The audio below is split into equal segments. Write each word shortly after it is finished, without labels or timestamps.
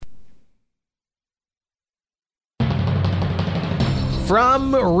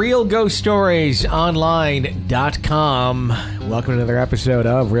From RealGhostStoriesOnline.com. Welcome to another episode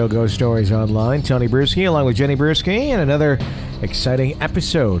of Real Ghost Stories Online. Tony Bruschi along with Jenny Bruschi and another exciting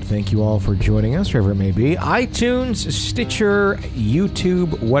episode. Thank you all for joining us, wherever it may be. iTunes, Stitcher,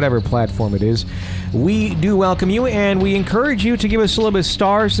 YouTube, whatever platform it is. We do welcome you, and we encourage you to give us a little bit of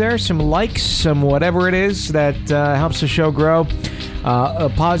stars there, some likes, some whatever it is that helps the show grow.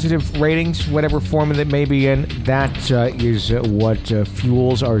 Positive ratings, whatever form that may be in, that is what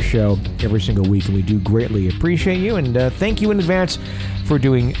fuels our show every single week, and we do greatly appreciate you, and thank you in advance for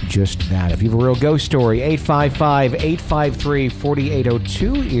doing just that. If you have a real ghost story,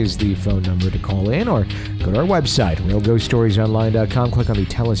 855-853-4802 is the phone number to call in, or go to our website, realghoststoriesonline.com, click on the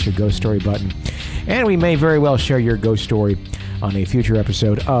Tell Us Your Ghost Story button, and we may very well share your ghost story on a future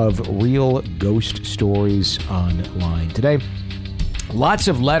episode of Real Ghost Stories Online. Today, lots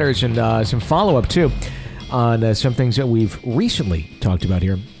of letters and some follow-up, too, on some things that we've recently talked about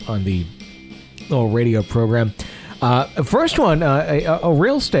here on the little radio program. First one, a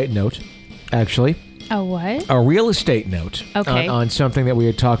real estate note, actually. A what? A real estate note. Okay. On something that we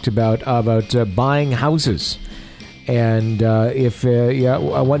had talked about buying houses and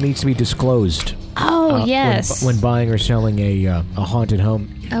what needs to be disclosed. Oh, yes. When buying or selling a haunted home.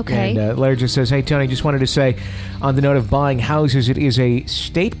 Okay. And Larry just says, hey, Tony, just wanted to say, on the note of buying houses, it is a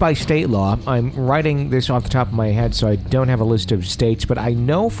state-by-state law. I'm writing this off the top of my head, so I don't have a list of states, but I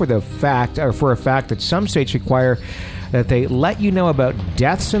know for a fact that some states require that they let you know about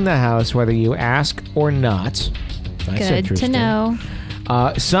deaths in the house, whether you ask or not. That's good interesting. to know.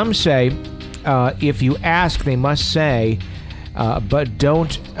 Some say, if you ask, they must say, but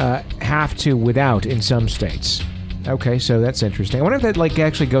don't have to without in some states. Okay, so that's interesting. I wonder if that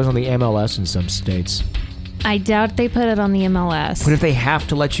actually goes on the MLS in some states. I doubt they put it on the MLS. But if they have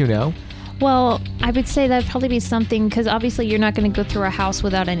to let you know? Well, I would say that'd probably be something, because obviously you're not going to go through a house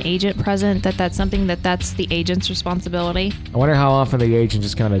without an agent present, that's something that's the agent's responsibility. I wonder how often the agent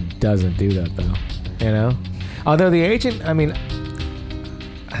just kind of doesn't do that, though. You know? Although the agent, I mean,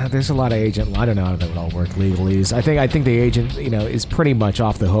 there's a lot of agent. I don't know how that would all work legally. I think the agent, is pretty much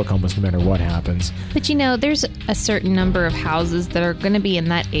off the hook almost no matter what happens. But there's a certain number of houses that are going to be in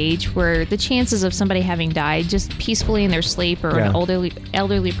that age where the chances of somebody having died just peacefully in their sleep, or an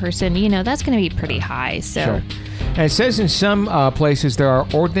elderly person, that's going to be pretty high. So. Sure. And it says in some places there are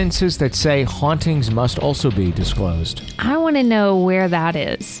ordinances that say hauntings must also be disclosed. I want to know where that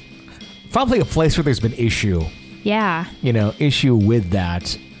is. Probably a place where there's been issue. Yeah. Issue with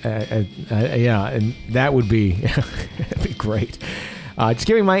that. Yeah, and that would be, that'd be great. Just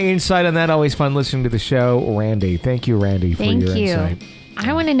giving my insight on that. Always fun listening to the show. Randy. Thank you, Randy, for your insight.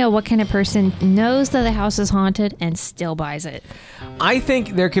 I want to know what kind of person knows that the house is haunted and still buys it. I think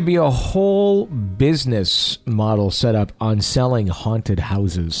there could be a whole business model set up on selling haunted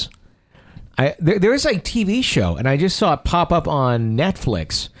houses. There is a TV show, and I just saw it pop up on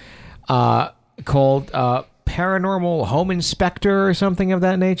Netflix, called Paranormal Home Inspector or something of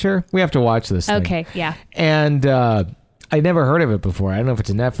that nature. We have to watch this thing. Okay, yeah. And I never heard of it before. I don't know if it's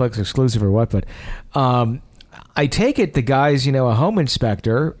a Netflix exclusive or what, but I take it the guy's, a home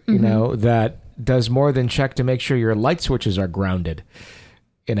inspector, that does more than check to make sure your light switches are grounded.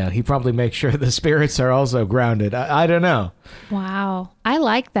 He probably makes sure the spirits are also grounded. I don't know. Wow. I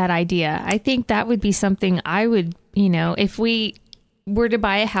like that idea. I think that would be something I would, if we were to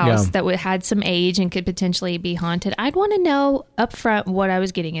buy a house that had some age and could potentially be haunted, I'd want to know up front what I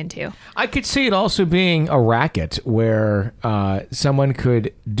was getting into. I could see it also being a racket where someone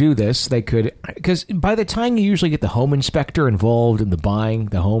could do this. They could, because by the time you usually get the home inspector involved in the buying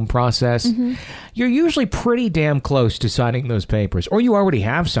the home process, you're usually pretty damn close to signing those papers, or you already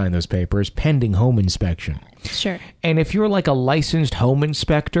have signed those papers pending home inspection. Sure. And if you're like a licensed home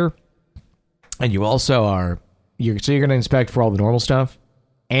inspector, and you also are, you're going to inspect for all the normal stuff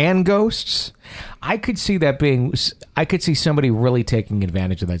and ghosts, I could see somebody really taking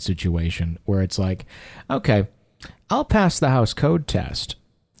advantage of that situation where it's like, okay, I'll pass the house code test,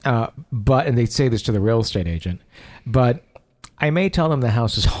 but, and they say this to the real estate agent, but I may tell them the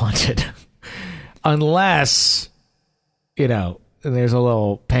house is haunted unless, there's a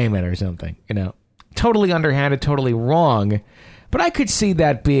little payment or something, totally underhanded, totally wrong. But I could see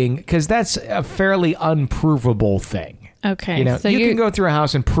that being, because that's a fairly unprovable thing. Okay. So you can go through a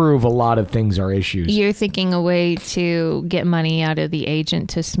house and prove a lot of things are issues. You're thinking a way to get money out of the agent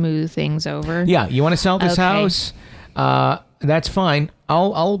to smooth things over? Yeah. You want to sell this house? That's fine.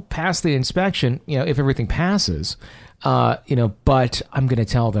 I'll pass the inspection, if everything passes. But I'm going to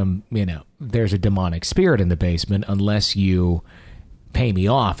tell them, there's a demonic spirit in the basement unless you pay me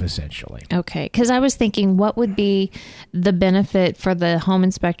off, essentially. Okay, because I was thinking, what would be the benefit for the home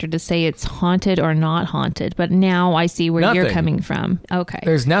inspector to say it's haunted or not haunted? But now I see where you're coming from. Okay.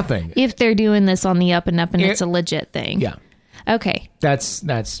 There's nothing. If they're doing this on the up and up and it's a legit thing. Yeah. Okay. That's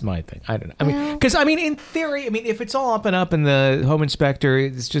my thing. I don't know. I mean, because, in theory, if it's all up and up and the home inspector,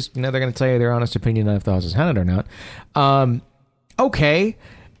 it's just, they're going to tell you their honest opinion on if the house is haunted or not. Okay.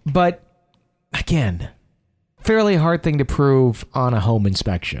 But, again, fairly hard thing to prove on a home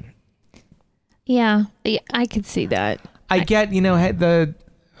inspection. Yeah, I could see that. I get,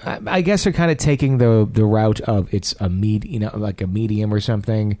 I guess they're kind of taking the route of it's a like a medium or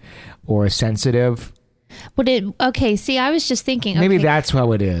something, or a sensitive. Would it? Okay, see, I was just thinking. Maybe that's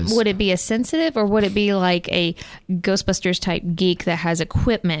how it is. Would it be a sensitive, or would it be like a Ghostbusters type geek that has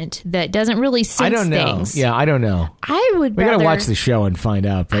equipment that doesn't really sense I don't know. things? Yeah, I don't know. We gotta watch the show and find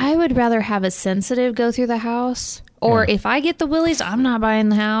out. But I would rather have a sensitive go through the house, or if I get the willies, I'm not buying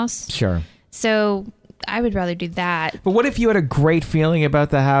the house. Sure. So I would rather do that. But what if you had a great feeling about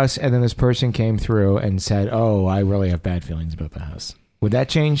the house, and then this person came through and said, "Oh, I really have bad feelings about the house." Would that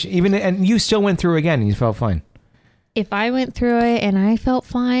change? And you still went through again and you felt fine? If I went through it and I felt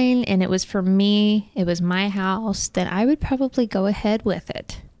fine and it was for me, it was my house, then I would probably go ahead with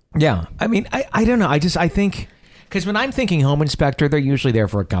it. Yeah. I don't know. I think, because when I'm thinking home inspector, they're usually there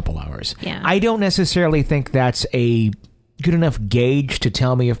for a couple hours. Yeah. I don't necessarily think that's a good enough gauge to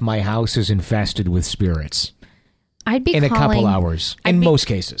tell me if my house is infested with spirits. I'd be in calling, a couple hours, most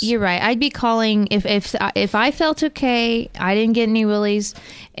cases. You're right. I'd be calling if I felt okay, I didn't get any willies,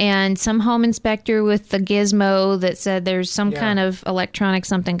 and some home inspector with the gizmo that said there's some kind of electronic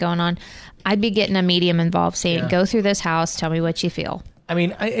something going on, I'd be getting a medium involved saying, go through this house, tell me what you feel.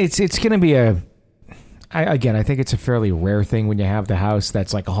 It's going to be I think it's a fairly rare thing when you have the house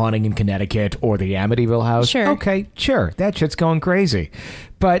that's like a haunting in Connecticut or the Amityville house. Sure. Okay, sure. That shit's going crazy.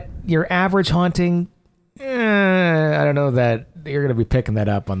 But your average haunting... I don't know that you're going to be picking that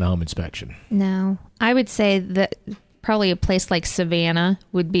up on the home inspection. No. I would say that probably a place like Savannah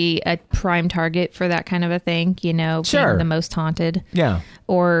would be a prime target for that kind of a thing, Sure. Being the most haunted. Yeah.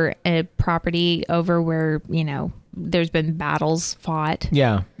 Or a property over where, there's been battles fought.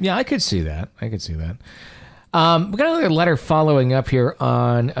 Yeah. Yeah, I could see that. We got another letter following up here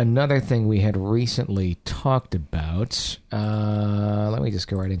on another thing we had recently talked about. Let me just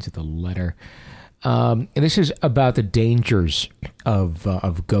go right into the letter. And this is about the dangers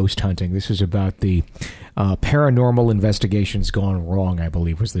of ghost hunting. This is about the paranormal investigations gone wrong, I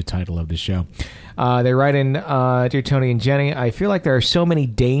believe was the title of the show. They write in, Dear Tony and Jenny, I feel like there are so many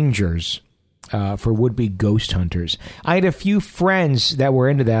dangers for would-be ghost hunters. I had a few friends that were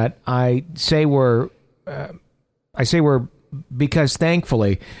into that. I say we're because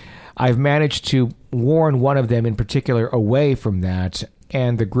thankfully I've managed to warn one of them in particular away from that,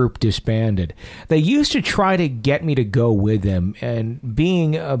 and the group disbanded. They used to try to get me to go with them, and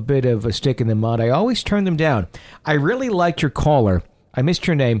being a bit of a stick in the mud, I always turned them down. I really liked your caller. I missed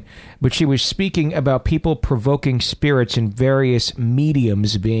her name, but she was speaking about people provoking spirits in various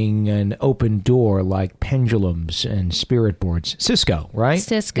mediums being an open door, like pendulums and spirit boards. Cisco, right?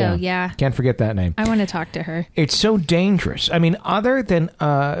 Cisco, yeah. Can't forget that name. I want to talk to her. It's so dangerous. Other than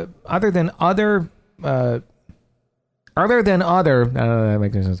other, I don't know, that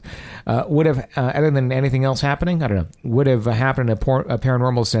makes no sense. Would have, other than anything else happening, I don't know, would have happened in a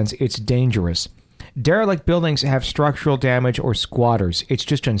paranormal sense. It's dangerous. Derelict buildings have structural damage or squatters. It's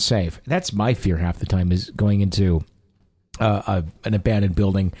just unsafe. That's my fear half the time, is going into an abandoned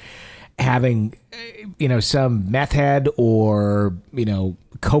building, having, some meth head or,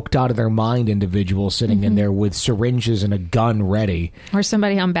 coked out of their mind individual sitting in there with syringes and a gun ready. Or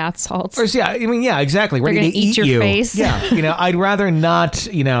somebody on bath salts. Or, exactly. Ready to eat your you. Face. Yeah. I'd rather not,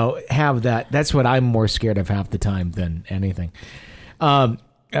 have that. That's what I'm more scared of half the time than anything.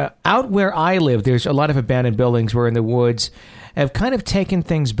 Out where I live, there's a lot of abandoned buildings where in the woods have kind of taken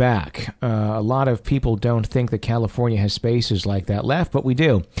things back. A lot of people don't think that California has spaces like that left, but we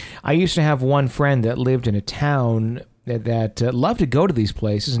do. I used to have one friend that lived in a town that loved to go to these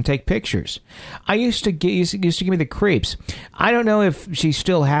places and take pictures. Used to give me the creeps. I don't know if she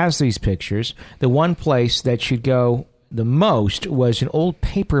still has these pictures. The one place that she'd go the most was an old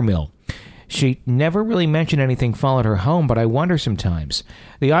paper mill. She never really mentioned anything followed her home, but I wonder sometimes.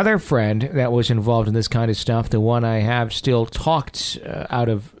 The other friend that was involved in this kind of stuff, the one I have still talked out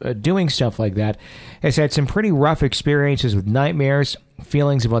of doing stuff like that, has had some pretty rough experiences with nightmares,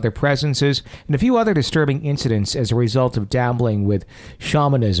 feelings of other presences, and a few other disturbing incidents as a result of dabbling with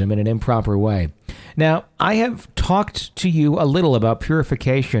shamanism in an improper way. Now, I have talked to you a little about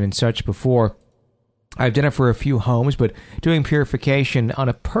purification and such before, I've done it for a few homes, but doing purification on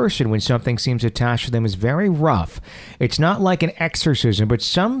a person when something seems attached to them is very rough. It's not like an exorcism, but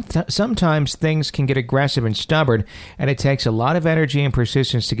sometimes things can get aggressive and stubborn, and it takes a lot of energy and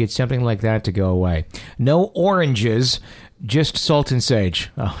persistence to get something like that to go away. No oranges, just salt and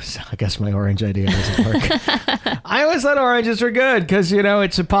sage. Oh, I guess my orange idea doesn't work. I always thought oranges were good because,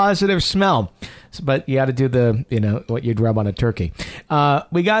 it's a positive smell. But you got to do what you'd rub on a turkey.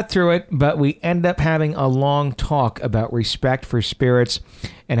 We got through it, but we end up having a long talk about respect for spirits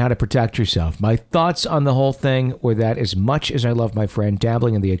and how to protect yourself. My thoughts on the whole thing were that as much as I love my friend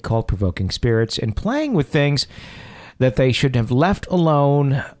dabbling in the occult, provoking spirits and playing with things that they should have left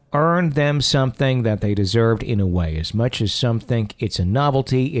alone, earned them something that they deserved in a way. As much as some think it's a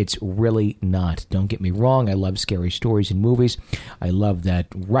novelty, it's really not. Don't get me wrong, I love scary stories in movies. I love that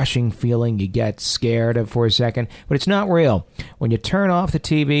rushing feeling you get scared of for a second, but it's not real. When you turn off the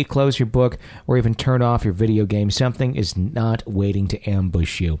TV, close your book, or even turn off your video game, something is not waiting to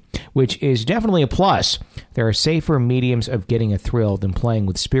ambush you, which is definitely a plus. There are safer mediums of getting a thrill than playing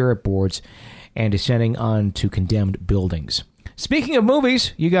with spirit boards and descending onto condemned buildings. Speaking of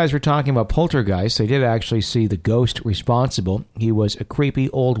movies, you guys were talking about Poltergeist. I did actually see the ghost responsible. He was a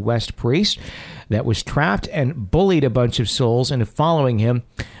creepy Old West priest that was trapped and bullied a bunch of souls into following him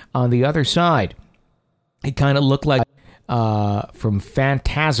on the other side. He kind of looked like from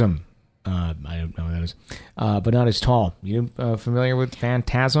Phantasm. I don't know what that is, but not as tall. You familiar with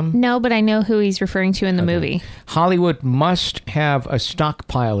Phantasm? No, but I know who he's referring to in the movie. Hollywood must have a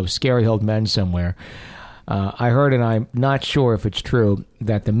stockpile of scary old men somewhere. I heard, and I'm not sure if it's true,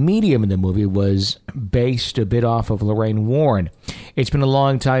 that the medium in the movie was based a bit off of Lorraine Warren. It's been a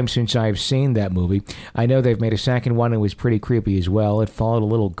long time since I've seen that movie. I know they've made a second one. It was pretty creepy as well. It followed a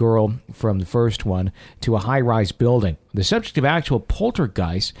little girl from the first one to a high-rise building. The subject of actual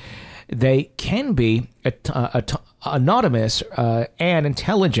poltergeist, they can be anonymous and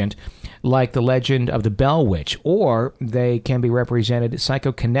intelligent, like the legend of the Bell Witch, or they can be represented with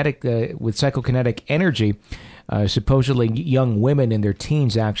psychokinetic energy. Supposedly, young women in their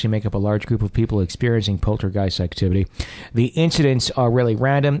teens actually make up a large group of people experiencing poltergeist activity. The incidents are really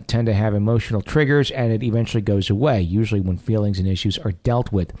random, tend to have emotional triggers, and it eventually goes away, usually when feelings and issues are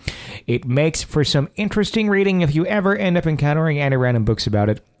dealt with. It makes for some interesting reading if you ever end up encountering any random books about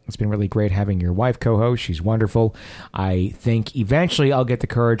it. It's been really great having your wife co-host. She's wonderful. I think eventually I'll get the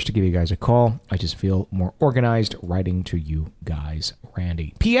courage to give you guys a call. I just feel more organized writing to you guys.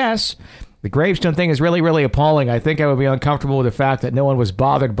 Randy. P.S. The gravestone thing is really, really appalling. I think I would be uncomfortable with the fact that no one was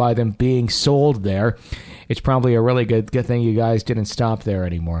bothered by them being sold there. It's probably a really good thing you guys didn't stop there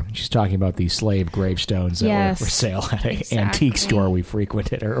anymore. She's talking about these slave gravestones that were for sale at an antique store we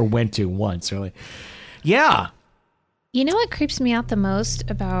frequented or went to once. Really. Yeah. You know what creeps me out the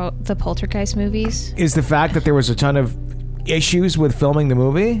most about the Poltergeist movies? Is the fact that there was a ton of issues with filming the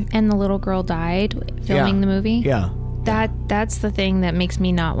movie. And the little girl died filming the movie? Yeah. That's the thing that makes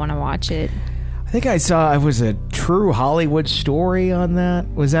me not want to watch it. I think I saw it was a true Hollywood story on that.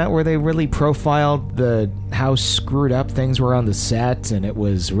 Was that where they really profiled how screwed up things were on the set? And it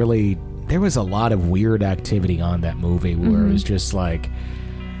was really... There was a lot of weird activity on that movie where it was just like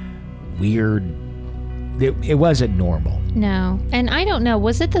weird... It wasn't normal. No. And I don't know,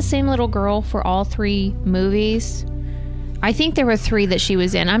 was it the same little girl for all three movies? I think there were three that she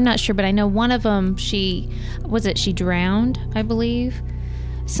was in. I'm not sure, but I know one of them, she drowned, I believe.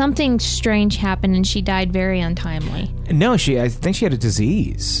 Something strange happened and she died very untimely. No, I think she had a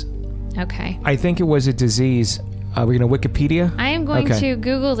disease. Okay. I think it was a disease. Are we going to Wikipedia? I am going to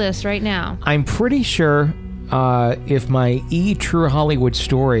Google this right now. I'm pretty sure if my True Hollywood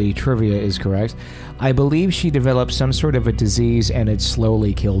Story trivia is correct, I believe she developed some sort of a disease and it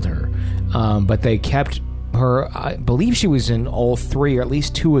slowly killed her. But they kept her, I believe she was in all three or at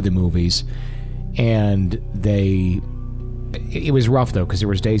least two of the movies. And it was rough though, because there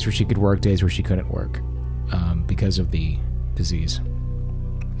was days where she could work, days where she couldn't work because of the disease.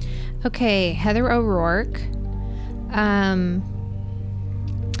 Okay, Heather O'Rourke.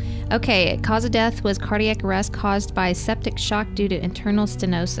 Okay, cause of death was cardiac arrest caused by septic shock due to internal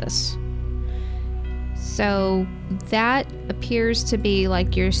stenosis. So that appears to be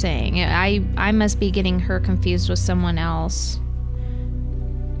like you're saying. I must be getting her confused with someone else.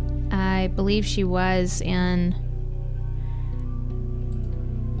 I believe she was in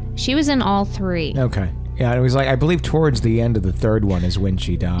all three. Okay. Yeah, it was like, I believe towards the end of the third one is when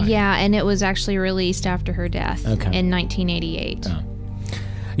she died. Yeah, and it was actually released after her death in 1988.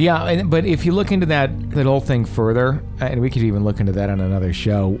 Yeah, but if you look into that whole thing further, and we could even look into that on another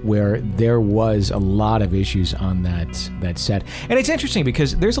show, where there was a lot of issues on that set. And it's interesting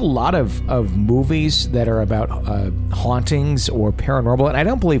because there's a lot of movies that are about hauntings or paranormal, and I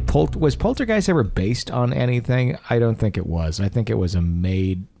don't believe was Poltergeist ever based on anything? I don't think it was. I think it was a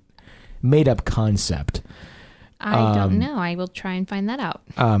made-up concept. I don't know. I will try and find that out.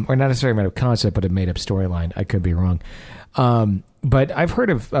 Or not necessarily a made-up concept, but a made-up storyline. I could be wrong. But I've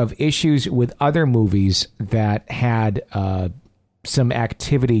heard of issues with other movies that had some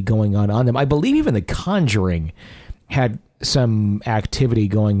activity going on them. I believe even The Conjuring had some activity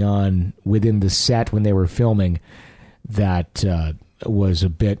going on within the set when they were filming that was a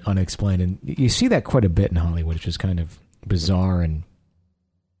bit unexplained. And you see that quite a bit in Hollywood, which is kind of bizarre and,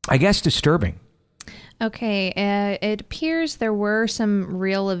 I guess, disturbing. Okay, it appears there were some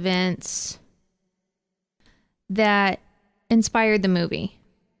real events that inspired the movie.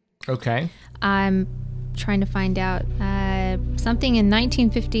 Okay. I'm trying to find out something in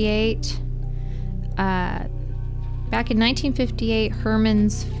 1958. Back in 1958,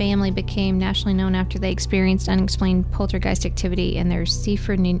 Herman's family became nationally known after they experienced unexplained poltergeist activity in their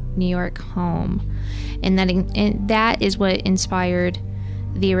Seaford, New York home. And that is what inspired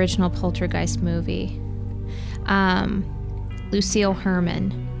the original Poltergeist movie. Lucille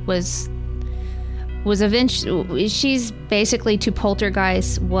Herman was eventually, she's basically to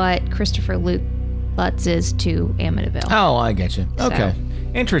Poltergeist what Christopher Lutz is to Amityville. Oh, I get you. Okay. So.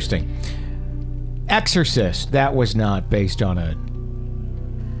 Interesting. Exorcist, that was not based on a...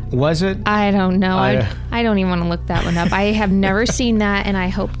 Was it? I don't know. I don't even want to look that one up. I have never seen that, and I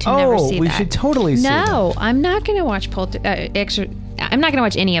hope to never see that. Oh, we should totally see that. No, I'm not going to watch I'm not going to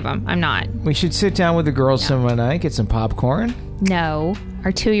watch any of them. I'm not. We should sit down with the girls some night, get some popcorn. No.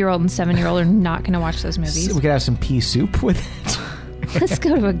 Our 2-year-old and 7-year-old are not going to watch those movies. So we could have some pea soup with it. Let's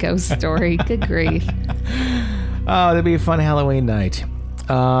go to a ghost story. Good grief. Oh, that'd be a fun Halloween night.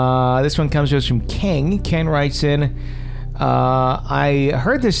 This one comes to us from King. Ken writes in, I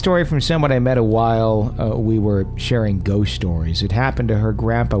heard this story from someone I met a while we were sharing ghost stories. It happened to her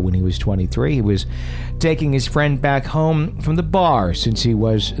grandpa when he was 23. He was taking his friend back home from the bar since he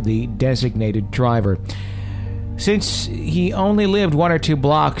was the designated driver. Since he only lived 1 or 2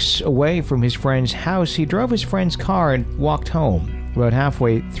 blocks away from his friend's house, he drove his friend's car and walked home. About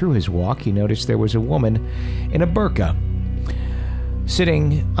halfway through his walk, he noticed there was a woman in a burqa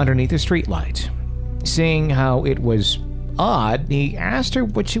sitting underneath a streetlight. Seeing how it was odd, he asked her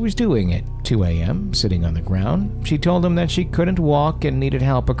what she was doing at 2 a.m., sitting on the ground. She told him that she couldn't walk and needed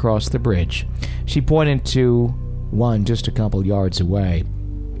help across the bridge. She pointed to one just a couple yards away.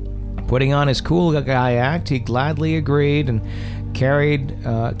 Putting on his cool guy act, he gladly agreed and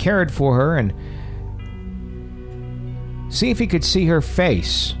cared for her and see if he could see her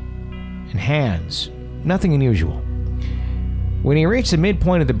face and hands. Nothing unusual. When he reached the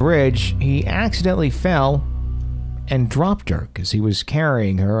midpoint of the bridge, he accidentally fell and dropped her because he was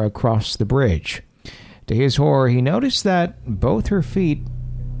carrying her across the bridge. To his horror, he noticed that both her feet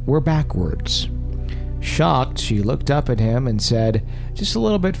were backwards. Shocked, she looked up at him and said, "Just a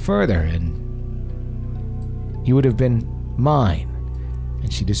little bit further, and you would have been mine."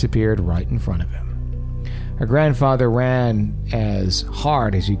 And she disappeared right in front of him. Her grandfather ran as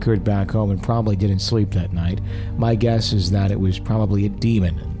hard as he could back home and probably didn't sleep that night. My guess is that it was probably a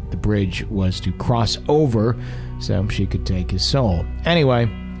demon. The bridge was to cross over so she could take his soul. Anyway,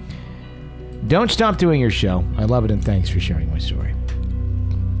 don't stop doing your show. I love it, and thanks for sharing my story.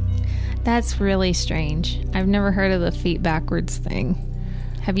 That's really strange. I've never heard of the feet backwards thing.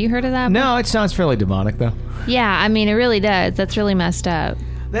 Have you heard of that? No, it sounds fairly demonic, though. Yeah, I mean, it really does. That's really messed up.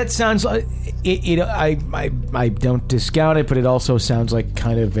 That sounds like I don't discount it, but it also sounds like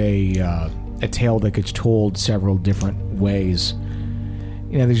kind of a tale that gets told several different ways.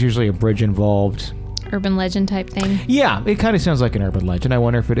 You know, there's usually a bridge involved. Urban legend type thing. Yeah, it kind of sounds like an urban legend. I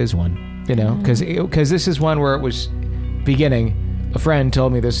wonder if it is one. You know, because this is one where it was beginning. A friend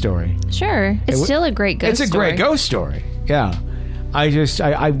told me this story. Sure, it's still a great ghost story. It's a great ghost story. Yeah,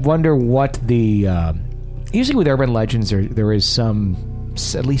 I wonder what the usually with urban legends there is some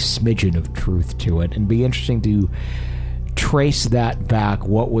at least smidgen of truth to it, and it'd be interesting to trace that back.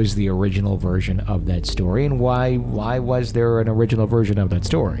 What was the original version of that story, and why was there an original version of that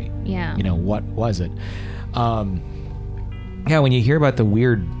story? Yeah, you know, what was it? Yeah, when you hear about the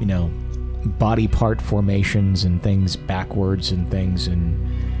weird, you know, body part formations and things backwards and things, and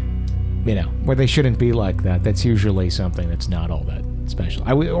you know, where they shouldn't be like that, that's usually something that's not all that special.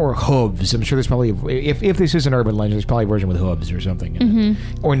 Or hooves. I'm sure there's probably, if this is an urban legend, there's probably a version with hooves or something in it.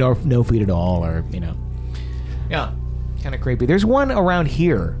 Or no feet at all, or you know. Yeah. Kind of creepy. There's one around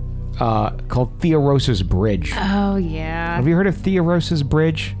here called Theorosa's Bridge. Oh, yeah. Have you heard of Theorosa's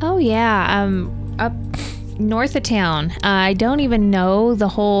Bridge? Oh, yeah. Up north of town. I don't even know the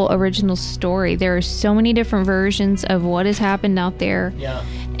whole original story. There are so many different versions of what has happened out there. Yeah.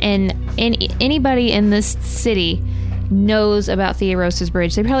 And anybody in this city knows about Theorosa's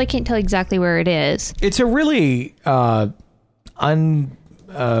Bridge. They probably can't tell exactly where it is. It's a really I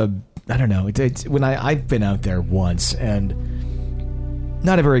don't know. It's when I've been out there once, and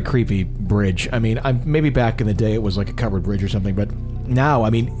not a very creepy bridge. I mean, maybe back in the day it was like a covered bridge or something, but now, I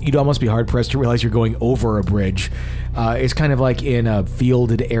mean, you'd almost be hard pressed to realize you're going over a bridge. It's kind of like in a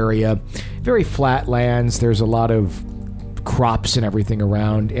fielded area, very flat lands. There's a lot of crops and everything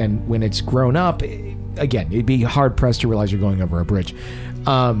around, and when it's grown up, again, it'd be hard pressed to realize you're going over a bridge.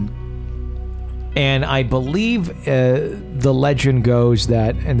 And I believe the legend goes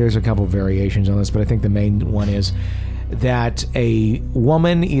that, and there's a couple variations on this, but I think the main one is that a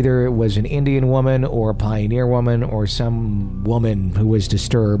woman, either it was an Indian woman or a pioneer woman or some woman who was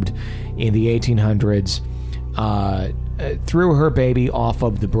disturbed in the 1800s, threw her baby off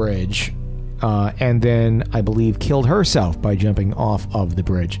of the bridge, and then I believe killed herself by jumping off of the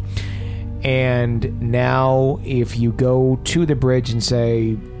bridge. And now if you go to the bridge and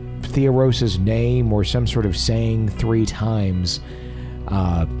say Theorosa's name or some sort of saying 3 times,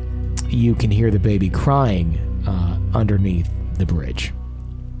 you can hear the baby crying underneath the bridge.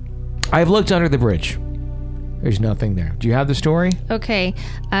 I've looked under the bridge. There's nothing there. Do you have the story? Okay.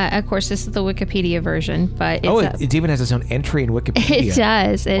 Of course, this is the Wikipedia version, but it even has its own entry in Wikipedia. It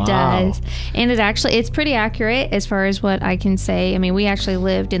does. It Wow. does. And it's pretty accurate as far as what I can say. I mean, we actually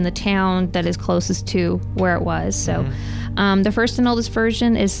lived in the town that is closest to where it was. So the first and oldest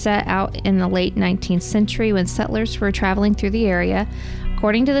version is set out in the late 19th century when settlers were traveling through the area.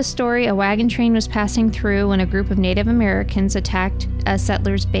 According to the story, a wagon train was passing through when a group of Native Americans attacked a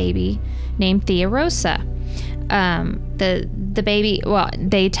settler's baby named Theorosa. The baby,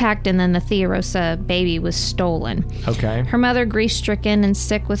 they attacked, and then the Theorosa baby was stolen. Okay. Her mother, grief-stricken and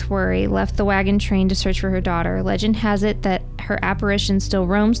sick with worry, left the wagon train to search for her daughter. Legend has it that her apparition still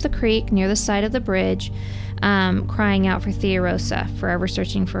roams the creek near the side of the bridge, crying out for Theorosa, forever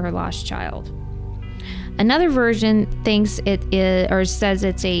searching for her lost child. Another version thinks it is, or says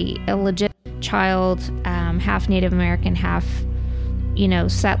it's a legit child, half Native American, half,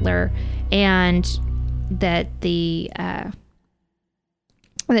 settler, and that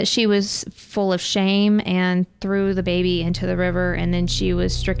that she was full of shame and threw the baby into the river, and then she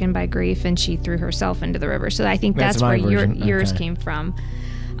was stricken by grief and she threw herself into the river. So I think that's where yours came from.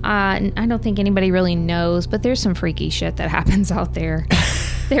 I don't think anybody really knows, but there's some freaky shit that happens out there.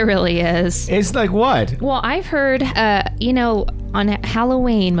 There really is. It's like what? Well, I've heard, on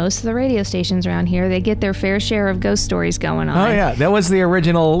Halloween, most of the radio stations around here, they get their fair share of ghost stories going on. Oh, yeah. That was the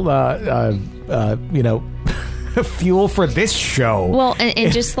original, fuel for this show. Well,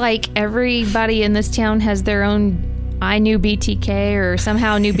 and just like everybody in this town has their own I Knew BTK or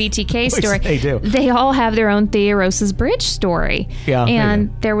somehow Knew BTK story. They do. They all have their own Theorosa's Bridge story. Yeah.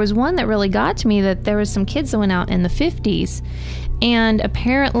 And there was one that really got to me, that there was some kids that went out in the 50s, and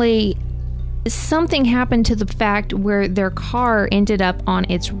apparently something happened to the fact where their car ended up on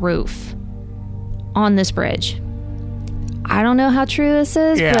its roof on this bridge. I don't know how true this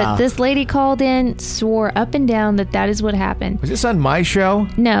is, but this lady called in, swore up and down that is what happened. Was this on my show?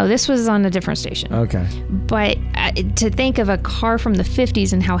 No, this was on a different station. Okay. But to think of a car from the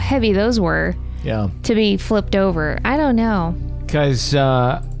 50s and how heavy those were to be flipped over, I don't know. Because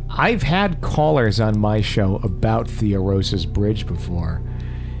I've had callers on my show about Theorosa's Bridge before,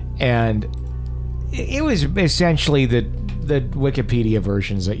 and it was essentially the Wikipedia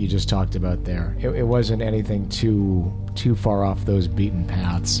versions that you just talked about there. It wasn't anything too far off those beaten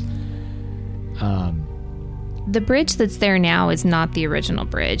paths. The bridge that's there now is not the original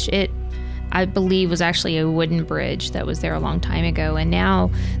bridge. It, I believe, was actually a wooden bridge that was there a long time ago, and now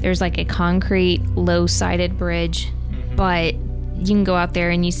there's like a concrete, low-sided bridge, but you can go out there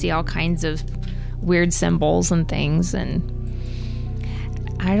and you see all kinds of weird symbols and things, and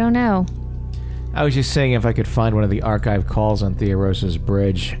I don't know. I was just saying if I could find one of the archive calls on Theorosa's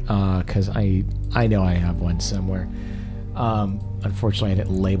Bridge, because I know I have one somewhere. Unfortunately, I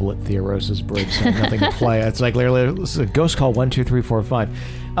didn't label it Theorosa's Bridge, so I have nothing to play. It's like literally it's a ghost call 1, 2, 3, 4,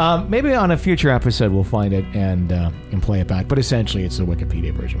 5. Maybe on a future episode we'll find it and play it back. But essentially, it's the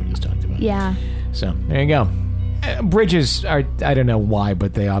Wikipedia version we just talked about. Yeah. So there you go. Bridges are, I don't know why,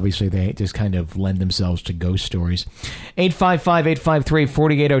 but they just kind of lend themselves to ghost stories.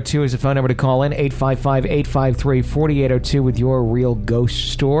 855-853-4802 is the phone number to call in. 855-853-4802 with your real ghost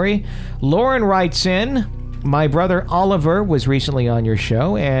story. Lauren writes in, My brother Oliver was recently on your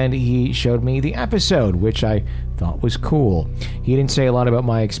show, and he showed me the episode, which I thought was cool. He didn't say a lot about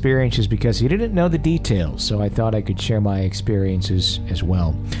my experiences because he didn't know the details, so I thought I could share my experiences as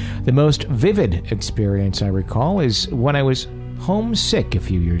well. The most vivid experience I recall is when I was homesick a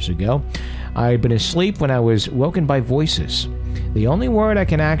few years ago. I had been asleep when I was woken by voices. The only word I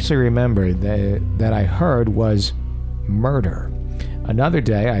can actually remember that I heard was murder. Another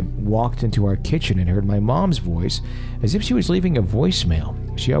day, I walked into our kitchen and heard my mom's voice as if she was leaving a voicemail.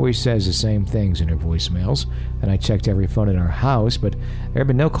 She always says the same things in her voicemails, and I checked every phone in our house, but there had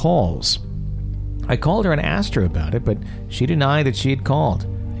been no calls. I called her and asked her about it, but she denied that she had called.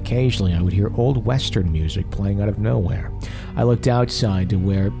 Occasionally, I would hear old Western music playing out of nowhere. I looked outside to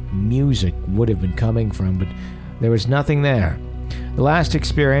where music would have been coming from, but there was nothing there. The last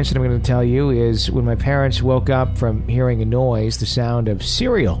experience that I'm going to tell you is when my parents woke up from hearing a noise, the sound of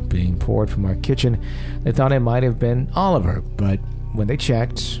cereal being poured from our kitchen. They thought it might have been Oliver, but when they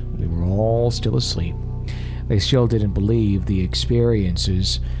checked, we were all still asleep. They still didn't believe the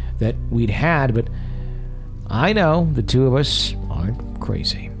experiences that we'd had, but I know the two of us aren't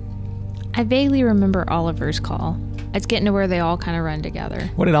crazy. I vaguely remember Oliver's call. It's getting to where they all kind of run together.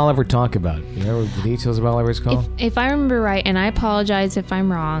 What did Oliver talk about? You know the details of Oliver's call? If I remember right, and I apologize if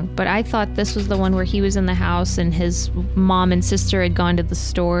I'm wrong, but I thought this was the one where he was in the house and his mom and sister had gone to the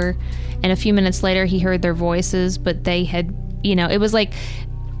store, and a few minutes later he heard their voices, but they had, it was like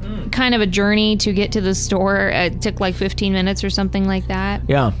kind of a journey to get to the store. It took like 15 minutes or something like that.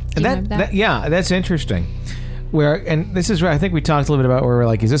 Yeah. That's interesting. And this is where I think we talked a little bit about where we're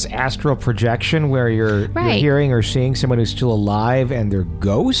like, is this astral projection where you're hearing or seeing someone who's still alive and they're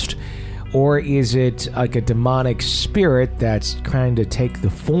ghost? Or is it like a demonic spirit that's trying to take the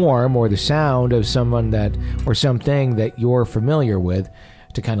form or the sound of someone or something that you're familiar with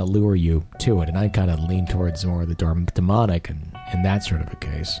to kind of lure you to it? And I kind of lean towards more of the demonic in that sort of a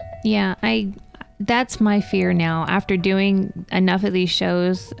case. Yeah, that's my fear now. After doing enough of these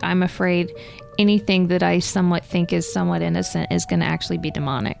shows, I'm afraid anything that I somewhat think is somewhat innocent is going to actually be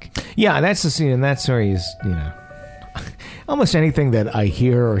demonic. Yeah, that's the scene, and that story is, almost anything that I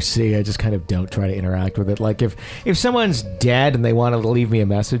hear or see, I just kind of don't try to interact with it. Like if someone's dead and they want to leave me a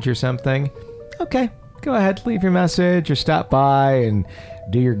message or something, okay, go ahead, leave your message or stop by and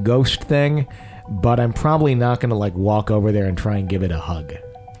do your ghost thing. But I'm probably not going to walk over there and try and give it a hug.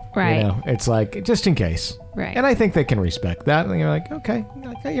 Right. It's like, just in case. Right. And I think they can respect that. And you're like, okay,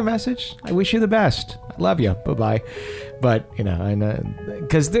 I got your message. I wish you the best. I love you. Bye-bye. But, I know,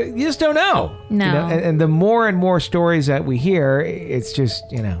 because you just don't know. No. And the more and more stories that we hear, it's just,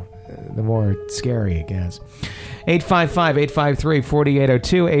 the more scary it gets.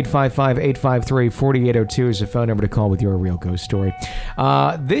 855-853-4802. 855-853-4802 is the phone number to call with your real ghost story.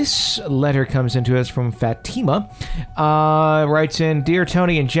 This letter comes into us from Fatima. Writes in, Dear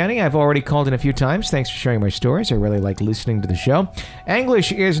Tony and Jenny, I've already called in a few times. Thanks for sharing my stories. I really like listening to the show.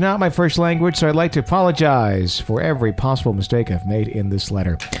 English is not my first language, so I'd like to apologize for every possible mistake I've made in this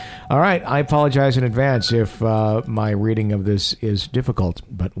letter. All right, I apologize in advance if my reading of this is difficult,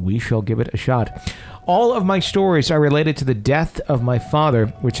 but we shall give it a shot. All of my stories are related to the death of my father,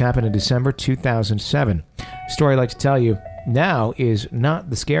 which happened in December 2007. The story I'd like to tell you now is not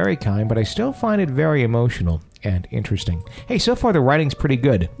the scary kind, but I still find it very emotional and interesting. Hey, so far the writing's pretty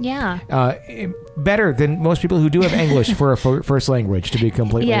good. Yeah. Better than most people who do have English for a first language, to be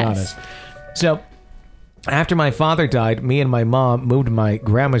completely honest. So, after my father died, me and my mom moved to my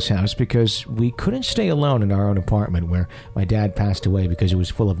grandma's house because we couldn't stay alone in our own apartment where my dad passed away because it was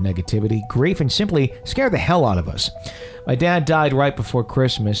full of negativity, grief, and simply scared the hell out of us. My dad died right before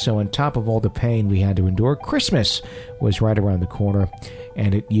Christmas, so on top of all the pain we had to endure, Christmas was right around the corner,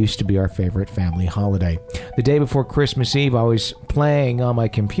 and it used to be our favorite family holiday. The day before Christmas Eve, I was playing on my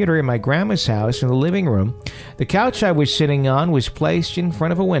computer in my grandma's house in the living room. The couch I was sitting on was placed in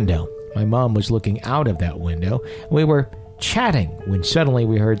front of a window. My mom was looking out of that window. We were chatting when suddenly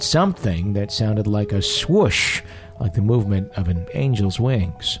we heard something that sounded like a swoosh, like the movement of an angel's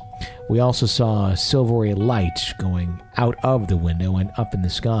wings. We also saw a silvery light going out of the window and up in the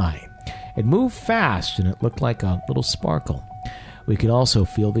sky. It moved fast and it looked like a little sparkle. We could also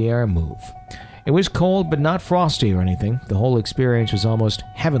feel the air move. It was cold but not frosty or anything. The whole experience was almost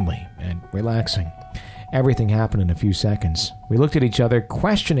heavenly and relaxing. Everything happened in a few seconds. We looked at each other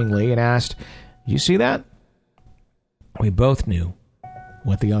questioningly and asked, "You see that?" We both knew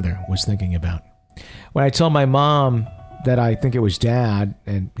what the other was thinking about. When I told my mom that I think it was Dad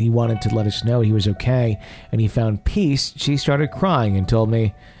and he wanted to let us know he was okay and he found peace, she started crying and told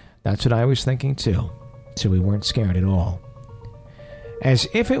me that's what I was thinking too. So we weren't scared at all. As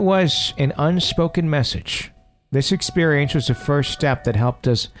if it was an unspoken message, This experience was the first step that helped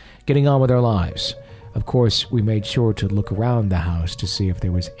us getting on with our lives. Of course, we made sure to look around the house to see if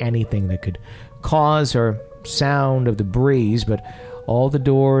there was anything that could cause or sound of the breeze, but all the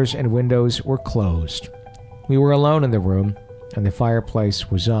doors and windows were closed. We were alone in the room, and the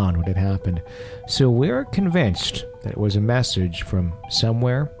fireplace was on when it happened, so we were convinced that it was a message from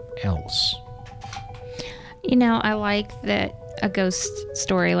somewhere else. You know, I like that a ghost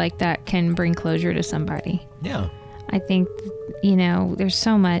story like that can bring closure to somebody. Yeah. I think, you know, there's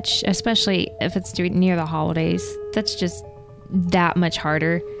so much, especially if it's near the holidays, that's just that much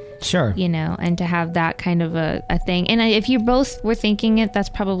harder. Sure. You know, and to have that kind of a thing. And if you both were thinking it, that's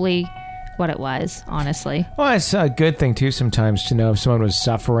probably what it was, honestly. Well, it's a good thing, too, sometimes to know if someone was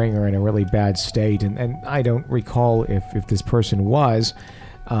suffering or in a really bad state. And I don't recall if this person was,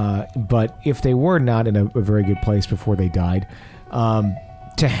 but if they were not in a very good place before they died,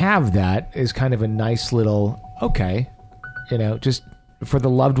 to have that is kind of a nice little, okay, you know, just for the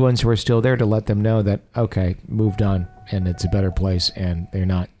loved ones who are still there to let them know that, okay, moved on and it's a better place and they're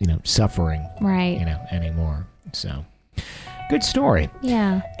not, you know, suffering, right, you know, anymore. So, good story.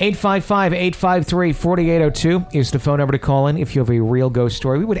 Yeah. 855-853-4802 is the phone number to call in if you have a real ghost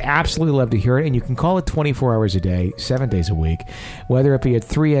story. We would absolutely love to hear it, and you can call it 24 hours a day, 7 days a week, whether it be at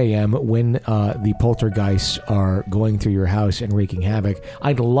 3 a.m. when the poltergeists are going through your house and wreaking havoc.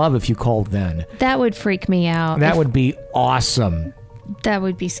 I'd love if you called then. That would freak me out. That would be awesome. That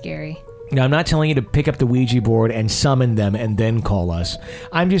would be scary. Now, I'm not telling you to pick up the Ouija board and summon them and then call us.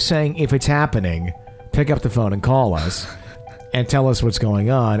 I'm just saying if it's happening, pick up the phone and call us. And tell us what's going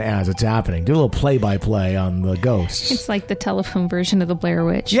on as it's happening. Do a little play-by-play on the ghosts. It's like the telephone version of the Blair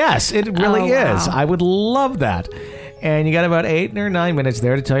Witch. Yes, it really is. Wow. I would love that. And you got about 8 or 9 minutes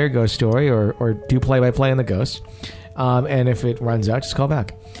there to tell your ghost story or do play-by-play on the ghosts. And if it runs out, just call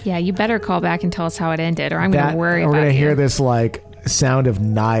back. Yeah, you better call back and tell us how it ended, or I'm going to worry about it. We're going to hear this, like, sound of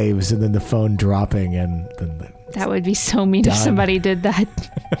knives and then the phone dropping. And then that would be so mean if somebody did that.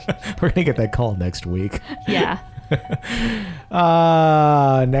 We're going to get that call next week. Yeah.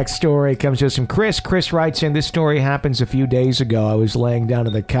 Next story comes to us from Chris. Chris writes in, this story happens a few days ago. I was laying down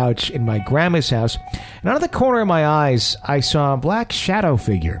on the couch in my grandma's house, and out of the corner of my eyes, I saw a black shadow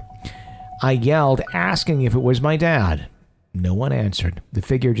figure. I yelled, asking if it was my dad. No one answered. The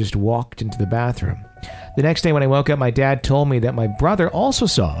figure just walked into the bathroom. The next day when I woke up, my dad told me that my brother also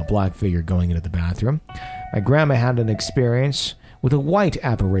saw a black figure going into the bathroom. My grandma had an experience with a white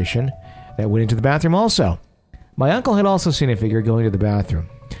apparition that went into the bathroom also. My uncle had also seen a figure going to the bathroom.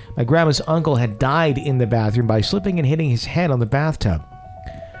 My grandma's uncle had died in the bathroom by slipping and hitting his head on the bathtub.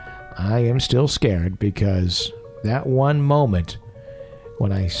 I am still scared because that one moment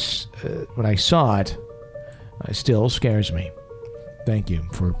when I saw it, still scares me. Thank you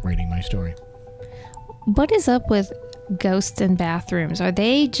for reading my story. What is up with ghosts in bathrooms? Are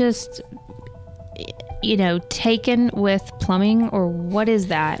they just, you know, taken with plumbing, or what is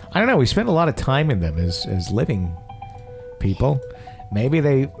that? I don't know. We spend a lot of time in them as living people. Maybe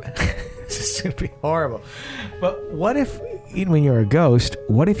they... This is going to be horrible. But what if, when you're a ghost,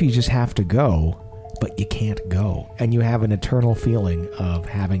 what if you just have to go, but you can't go, and you have an eternal feeling of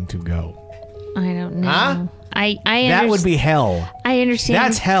having to go? I don't know. Huh? That would be hell. I understand.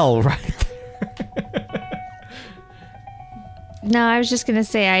 That's hell, right? No, I was just going to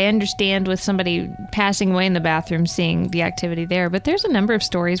say, I understand with somebody passing away in the bathroom, seeing the activity there, but there's a number of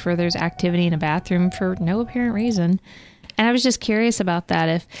stories where there's activity in a bathroom for no apparent reason. And I was just curious about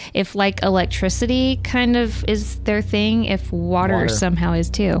that. If like electricity kind of is their thing, if water somehow is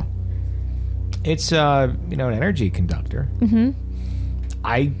too. It's, an energy conductor. Mm-hmm.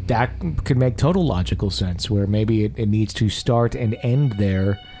 That could make total logical sense, where maybe it needs to start and end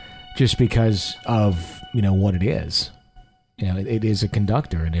there just because of, what it is. It is a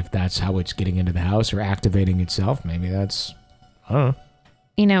conductor, and if that's how it's getting into the house or activating itself, maybe that's, I don't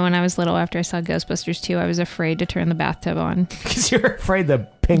know. When I was little, after I saw Ghostbusters 2, I was afraid to turn the bathtub on. Because you're afraid the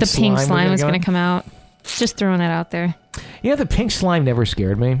pink slime was going to come out. Just throwing that out there. The pink slime never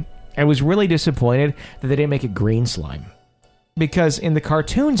scared me. I was really disappointed that they didn't make it green slime. Because in the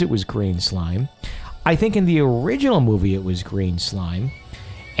cartoons, it was green slime. I think in the original movie, it was green slime.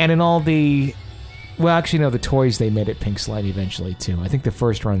 And in all the... Well, actually, no, the toys, they made it pink slime eventually, too. I think the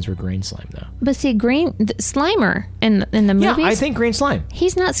first runs were green slime, though. But see, Slimer in the movies... Yeah, I think green slime.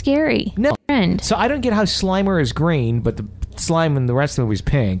 He's not scary. No. Friend. So I don't get how Slimer is green, but the slime in the rest of the movie is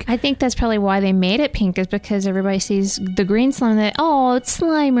pink. I think that's probably why they made it pink, is because everybody sees the green slime and it's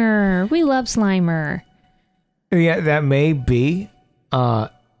Slimer. We love Slimer. Yeah, that may be.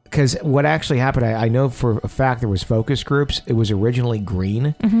 Because what actually happened, I know for a fact there was focus groups. It was originally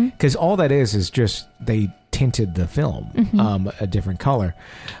green. Because all that is just they tinted the film a different color.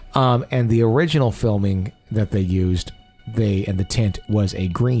 And the original filming that they used, and the tint was a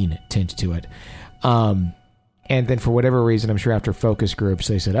green tint to it. And then for whatever reason, I'm sure after focus groups,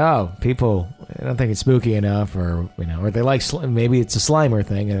 they said, "Oh, people, I don't think it's spooky enough," or or they like maybe it's a Slimer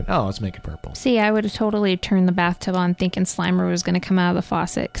thing, and let's make it purple. See, I would have totally turned the bathtub on, thinking Slimer was going to come out of the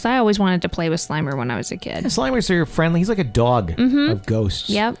faucet, because I always wanted to play with Slimer when I was a kid. Yeah, Slimers are friendly. He's like a dog of ghosts.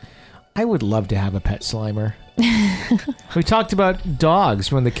 Yep. I would love to have a pet Slimer. We talked about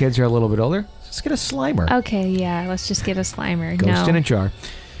dogs when the kids are a little bit older. Let's get a Slimer. Okay, yeah, let's just get a Slimer. Ghost in a jar.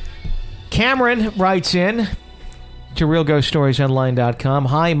 Cameron writes in to realghoststoriesonline.com.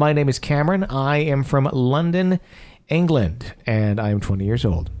 Hi, my name is Cameron. I am from London, England, and I am 20 years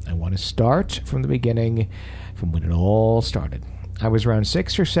old. I want to start from the beginning, from when it all started. I was around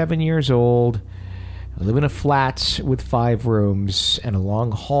 6 or 7 years old. I live in a flat with 5 rooms and a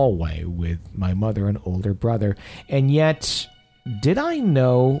long hallway with my mother and older brother. And yet, did I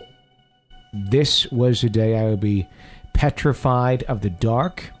know this was the day I would be petrified of the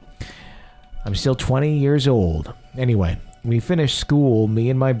dark? I'm still 20 years old. Anyway, we finished school, me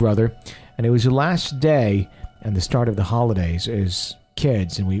and my brother, and it was the last day and the start of the holidays as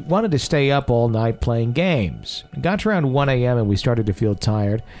kids, and we wanted to stay up all night playing games. It got to around 1 a.m. and we started to feel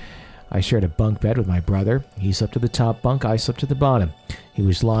tired. I shared a bunk bed with my brother. He slept to the top bunk, I slept to the bottom. He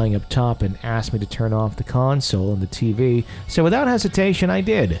was lying up top and asked me to turn off the console and the TV, so without hesitation, I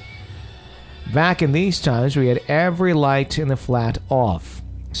did. Back in these times, we had every light in the flat off.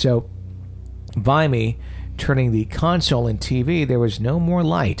 So, by me turning the console and TV, there was no more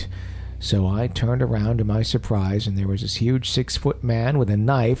light. So I turned around to my surprise, and there was this huge 6-foot man with a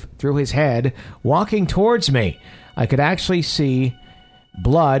knife through his head walking towards me. I could actually see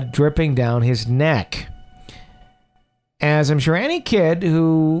blood dripping down his neck. As I'm sure any kid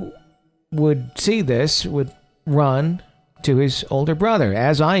who would see this would run to his older brother.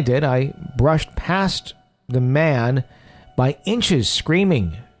 As I did, I brushed past the man by inches,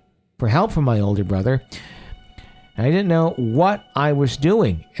 screaming for help from my older brother. I didn't know what I was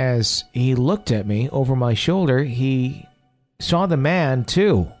doing. As he looked at me over my shoulder, he saw the man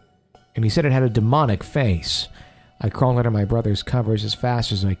too, and he said it had a demonic face. I crawled out of my brother's covers as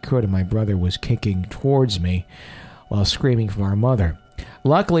fast as I could, and my brother was kicking towards me while screaming for our mother.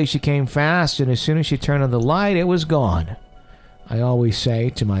 Luckily, she came fast, and as soon as she turned on the light, it was gone. I always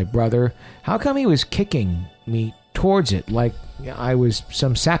say to my brother, how come he was kicking me towards it like I was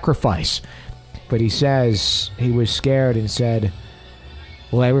some sacrifice? But he says he was scared and said,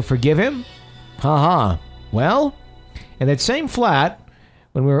 will I ever forgive him? Ha. Well, in that same flat,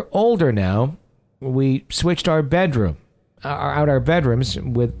 when we were older now, we switched our bedrooms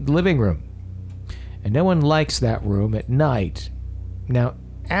with the living room. And no one likes that room at night. Now,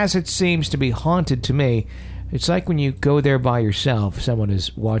 as it seems to be haunted to me, it's like when you go there by yourself, someone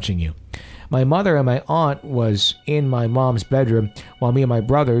is watching you. My mother and my aunt was in my mom's bedroom, while me and my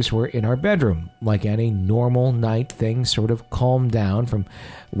brothers were in our bedroom. Like any normal night, things sort of calmed down from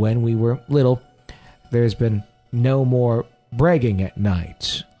when we were little. There's been no more banging at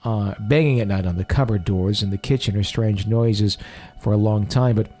night on the cupboard doors in the kitchen, or strange noises for a long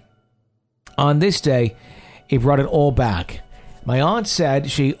time. But on this day, it brought it all back. My aunt said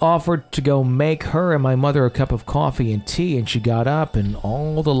she offered to go make her and my mother a cup of coffee and tea, and she got up and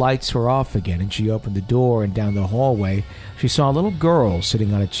all the lights were off again, and she opened the door, and down the hallway she saw a little girl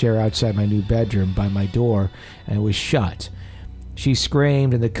sitting on a chair outside my new bedroom by my door, and it was shut. She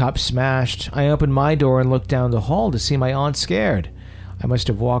screamed and the cup smashed. I opened my door and looked down the hall to see my aunt scared. I must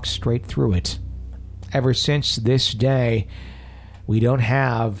have walked straight through it. Ever since this day, we don't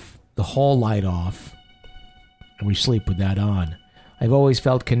have the hall light off, and we sleep with that on. I've always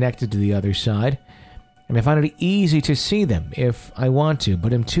felt connected to the other side, and I find it easy to see them if I want to,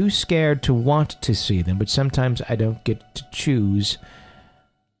 but I'm too scared to want to see them. But sometimes I don't get to choose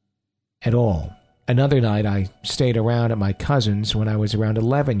at all. Another night, I stayed around at my cousin's when I was around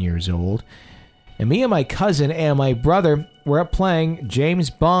 11 years old, and me and my cousin and my brother were up playing James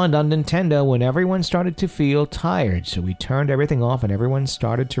Bond on Nintendo when everyone started to feel tired. So we turned everything off and everyone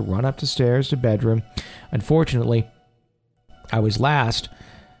started to run up the stairs to bedroom. Unfortunately, I was last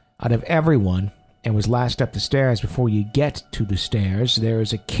out of everyone and was last up the stairs. Before you get to the stairs, there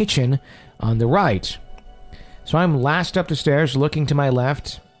is a kitchen on the right. So I'm last up the stairs, looking to my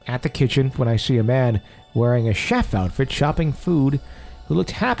left at the kitchen, when I see a man wearing a chef outfit shopping food who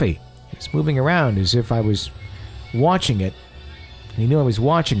looked happy. He was moving around as if I was watching it, and he knew I was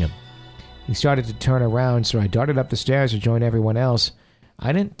watching him. He started to turn around, so I darted up the stairs to join everyone else.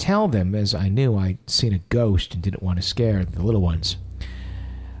 I didn't tell them, as I knew I'd seen a ghost and didn't want to scare the little ones.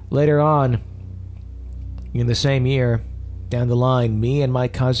 Later on, In the same year, down the line, me and my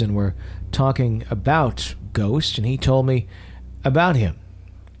cousin were talking about ghosts, and he told me about him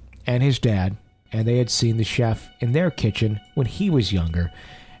and his dad, and they had seen the chef in their kitchen when he was younger.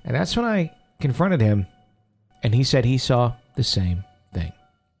 And that's when I confronted him, and he said he saw the same thing.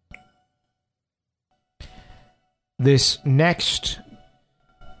 This next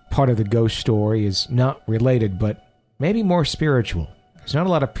part of the ghost story is not related, but maybe more spiritual. There's not a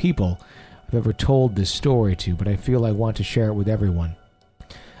lot of people I've ever told this story to, but I feel I want to share it with everyone.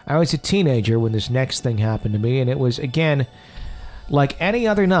 I was a teenager when this next thing happened to me, and it was, again, like any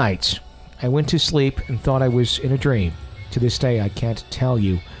other night. I went to sleep and thought I was in a dream. To this day, I can't tell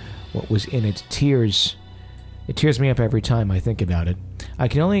you what was in it. It tears me up every time I think about it. I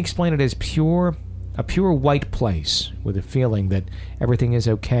can only explain it as a pure white place with a feeling that everything is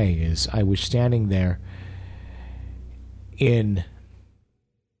okay, as I was standing there in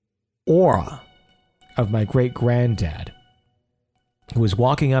awe of my great-granddad, who was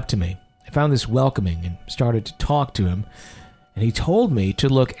walking up to me. I found this welcoming and started to talk to him, and he told me to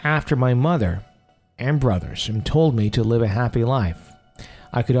look after my mother and brothers and told me to live a happy life.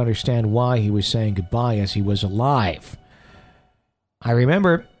 I could understand why he was saying goodbye as he was alive. I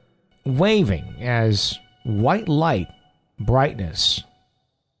remember waving as white light brightness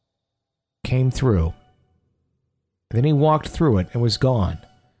came through. Then he walked through it and was gone.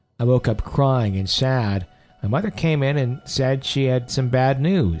 I woke up crying and sad. My mother came in and said she had some bad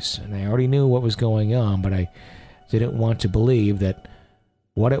news, and I already knew what was going on, but I didn't want to believe that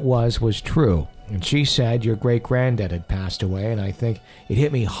what it was true. And she said your great-granddad had passed away, and I think it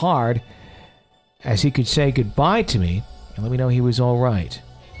hit me hard as he could say goodbye to me and let me know he was all right.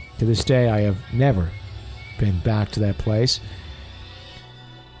 To this day, I have never been back to that place.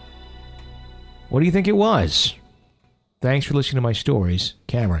 What do you think it was? Thanks for listening to my stories,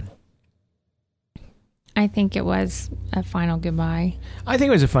 Cameron. I think it was a final goodbye. I think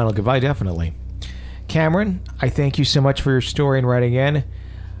it was a final goodbye, definitely. Cameron, I thank you so much for your story and writing in.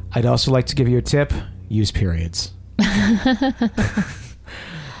 I'd also like to give you a tip. Use periods.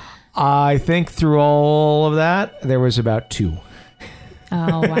 I think through all of that, there was about 2.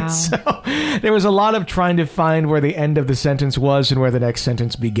 Oh, wow. So there was a lot of trying to find where the end of the sentence was and where the next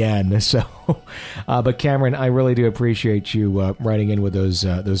sentence began. So, but Cameron, I really do appreciate you writing in with those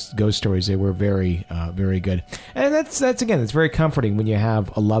ghost stories. They were very, very good. And that's again, it's very comforting when you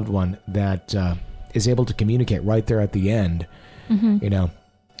have a loved one that is able to communicate right there at the end. Mm-hmm. You know.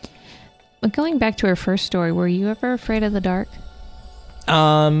 But going back to our first story, were you ever afraid of the dark?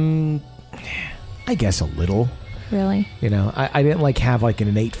 I guess a little. Really? You know, I didn't have an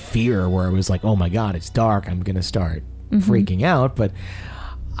innate fear where it was like, oh my God, it's dark, I'm going to start freaking out. But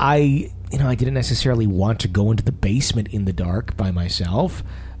I didn't necessarily want to go into the basement in the dark by myself.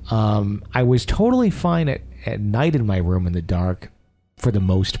 I was totally fine at night in my room in the dark for the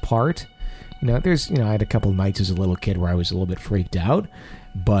most part. I had a couple of nights as a little kid where I was a little bit freaked out.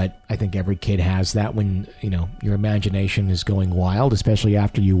 But I think every kid has that when, your imagination is going wild, especially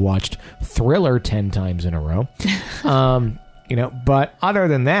after you watched Thriller 10 times in a row. But other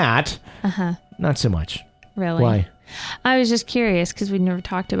than that, not so much. Really? Why? I was just curious because we never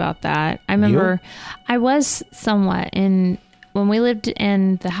talked about that. I remember I was somewhat when we lived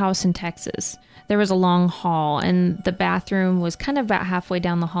in the house in Texas. There was a long hall, and the bathroom was kind of about halfway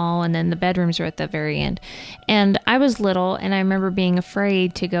down the hall, and then the bedrooms were at the very end. And I was little, and I remember being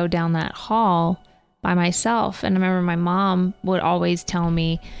afraid to go down that hall by myself. And I remember my mom would always tell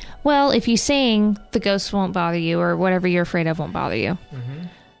me, well, if you sing, the ghosts won't bother you, or whatever you're afraid of won't bother you. Mm-hmm.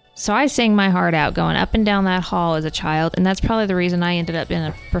 So I sang my heart out going up and down that hall as a child, and that's probably the reason I ended up in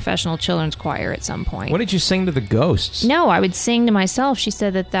a professional children's choir at some point. What did you sing to the ghosts? No, I would sing to myself. She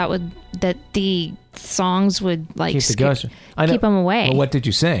said that the songs would keep the ghosts. Keep them away. Well, what did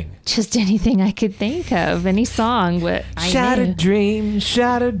you sing? Just anything I could think of, any song. But Shattered dream.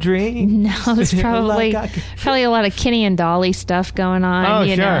 No, it's probably a lot of Kenny and Dolly stuff going on. Oh,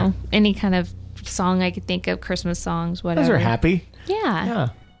 you sure. know, any kind of song I could think of, Christmas songs, whatever. Those are happy. Yeah.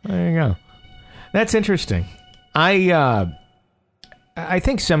 There you go. That's interesting. I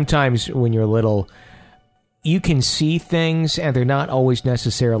think sometimes when you're little, you can see things and they're not always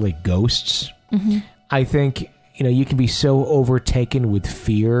necessarily ghosts. Mm-hmm. I think, you can be so overtaken with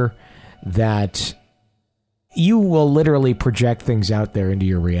fear that you will literally project things out there into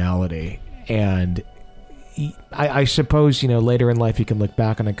your reality. And I suppose, later in life you can look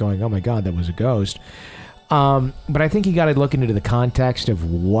back on it going, oh my God, that was a ghost. But I think you got to look into the context of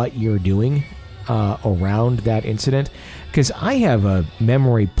what you're doing around that incident. Because I have a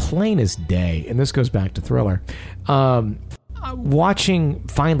memory plain as day, and this goes back to Thriller. Watching,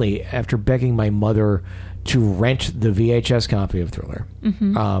 finally, after begging my mother to rent the VHS copy of Thriller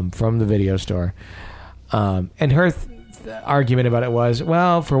from the video store. And her argument about it was,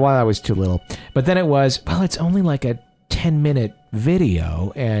 well, for a while I was too little. But then it was, well, it's only like a 10-minute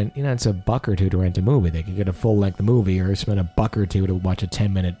video, and it's $1 or $2 to rent a movie. They could get a full-length movie or spend $1 or $2 to watch a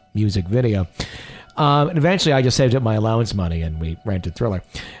 10-minute music video. And eventually I just saved up my allowance money and we rented Thriller.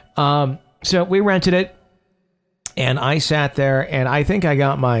 So we rented it, and I sat there, and I think I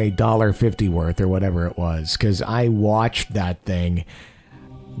got my $1.50 worth or whatever it was, because I watched that thing,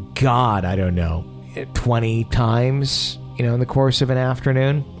 God, I don't know, 20 times, in the course of an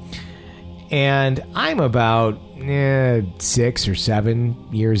afternoon. And I'm about 6 or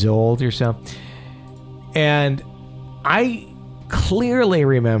 7 years old or so. And I clearly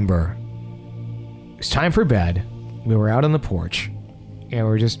remember it's time for bed. We were out on the porch, and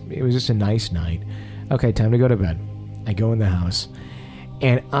it was just a nice night. Okay, time to go to bed. I go in the house,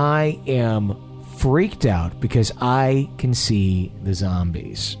 and I am freaked out because I can see the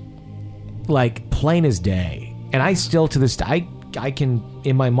zombies, like plain as day. And I still, to this day, I can,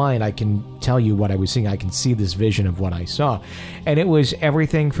 in my mind, I can tell you what I was seeing. I can see this vision of what I saw. And it was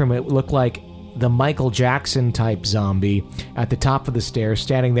everything from, it looked like the Michael Jackson type zombie at the top of the stairs,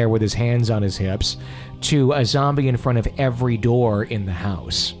 standing there with his hands on his hips, to a zombie in front of every door in the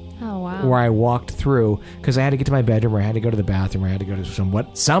house. Oh, wow. Where I walked through, because I had to get to my bedroom, or I had to go to the bathroom, or I had to go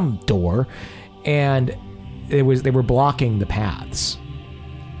to some door, and they were blocking the paths.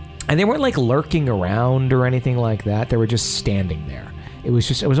 And they weren't like lurking around or anything like that. They were just standing there. It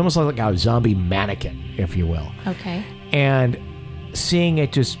was almost like a zombie mannequin, if you will. Okay. And seeing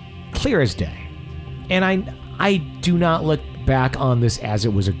it just clear as day. And I do not look back on this as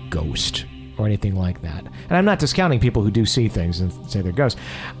it was a ghost or anything like that. And I'm not discounting people who do see things and say they're ghosts.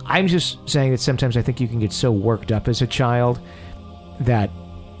 I'm just saying that sometimes I think you can get so worked up as a child that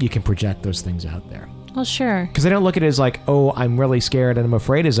you can project those things out there. Well, sure. Because I don't look at it as like, oh, I'm really scared and I'm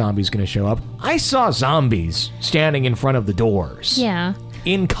afraid a zombie's going to show up. I saw zombies standing in front of the doors. Yeah.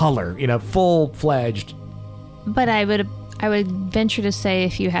 In color, full-fledged. But I would venture to say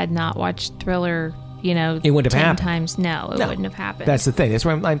if you had not watched Thriller, it wouldn't have 10 happened. times, no, it wouldn't have happened. That's the thing. That's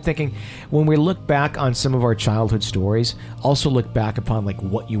why I'm thinking, when we look back on some of our childhood stories, also look back upon like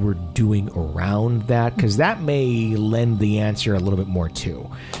what you were doing around that, because that may lend the answer a little bit more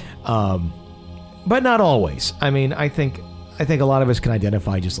too. But not always. I mean, I think a lot of us can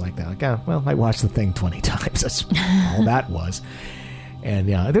identify just like that. Like, well, I watched the thing 20 times. That's all that was. And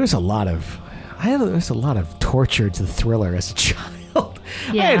yeah, there was a lot of torture to the Thriller as a child.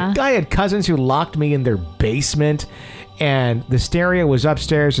 Yeah. I had cousins who locked me in their basement, and the stereo was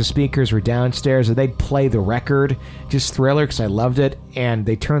upstairs, the speakers were downstairs, and they'd play the record, just Thriller, because I loved it, and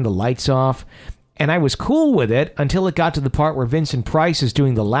they turned the lights off. And I was cool with it until it got to the part where Vincent Price is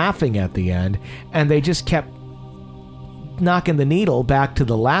doing the laughing at the end, and they just kept knocking the needle back to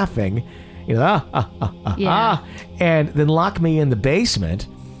the laughing, and then lock me in the basement.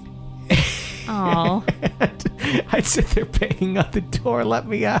 Oh. I'd sit there banging on the door, let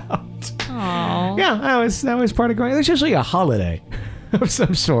me out. Oh. Yeah, that was part of growing. It was usually a holiday of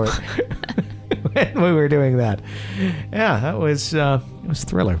some sort when we were doing that. Yeah, it was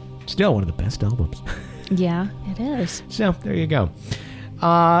Thriller. Still one of the best albums. Yeah, it is. So, there you go.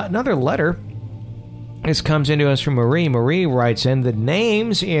 Another letter. This comes into us from Marie. Marie writes in, the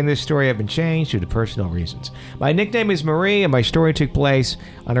names in this story have been changed due to personal reasons. My nickname is Marie, and my story took place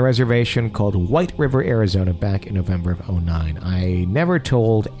on a reservation called White River, Arizona, back in November of 2009. I never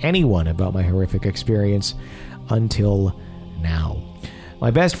told anyone about my horrific experience until now.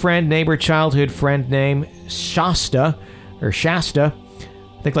 My best friend, neighbor, childhood friend name, Shasta, I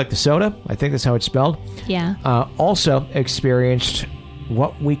think like the soda. I think that's how it's spelled. Yeah. Also experienced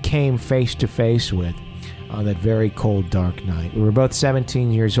what we came face to face with on that very cold, dark night. We were both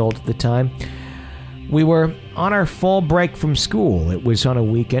 17 years old at the time. We were on our fall break from school. It was on a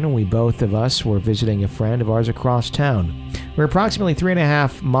weekend, and we both of us were visiting a friend of ours across town. We were approximately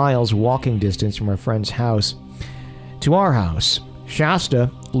 3.5 miles walking distance from our friend's house to our house.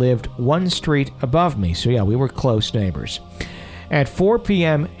 Shasta lived one street above me, so yeah, we were close neighbors. At 4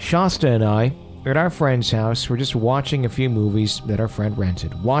 p.m., Shasta and I were at our friend's house. We're just watching a few movies that our friend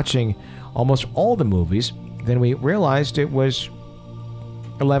rented. Watching almost all the movies. Then we realized it was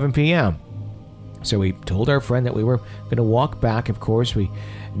 11 p.m. So we told our friend that we were going to walk back. Of course, we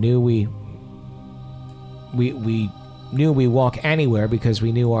knew we walk anywhere because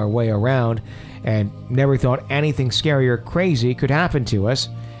we knew our way around and never thought anything scary or crazy could happen to us.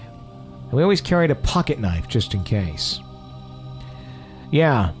 And we always carried a pocket knife just in case.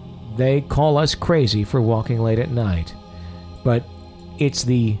 Yeah, they call us crazy for walking late at night. But it's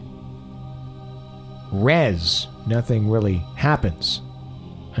the nothing really happens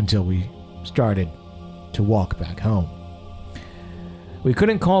until we started to walk back home. We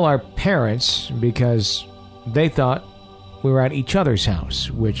couldn't call our parents because they thought we were at each other's house,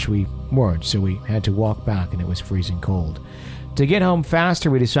 which we weren't, so we had to walk back and it was freezing cold. To get home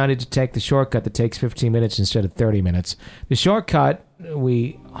faster, we decided to take the shortcut that takes 15 minutes instead of 30 minutes. The shortcut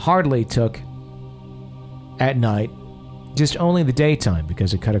we hardly took at night, just only the daytime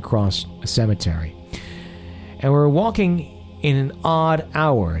because it cut across a cemetery. And we were walking in an odd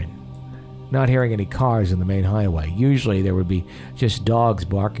hour and not hearing any cars on the main highway. Usually there would be just dogs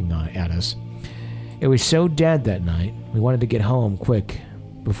barking at us. It was so dead that night, we wanted to get home quick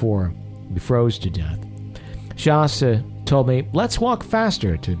before we froze to death. Shasta told me, let's walk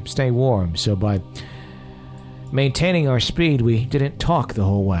faster to stay warm, so by maintaining our speed, we didn't talk the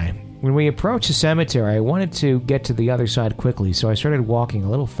whole way. When we approached the cemetery, I wanted to get to the other side quickly, so I started walking a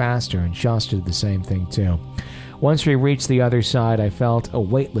little faster, and Shasta did the same thing too. Once we reached the other side, I felt a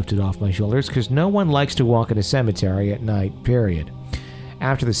weight lifted off my shoulders, because no one likes to walk in a cemetery at night, period.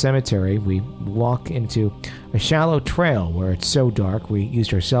 After the cemetery, we walk into a shallow trail where it's so dark we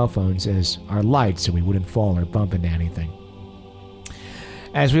used our cell phones as our lights so we wouldn't fall or bump into anything.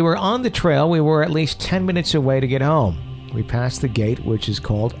 As we were on the trail, we were at least 10 minutes away to get home. We passed the gate, which is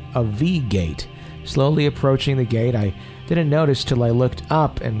called a V gate. Slowly approaching the gate, I didn't notice till I looked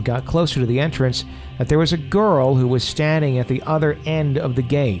up and got closer to the entrance that there was a girl who was standing at the other end of the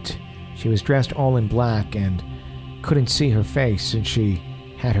gate. She was dressed all in black and couldn't see her face since she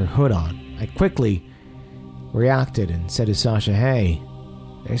had her hood on. I quickly reacted and said to Sasha, hey,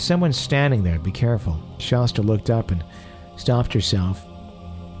 there's someone standing there, be careful. Shasta looked up and stopped herself.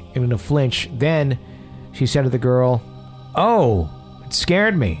 And in a flinch, then she said to the girl, oh, it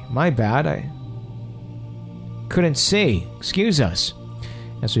scared me. My bad. I couldn't see. Excuse us.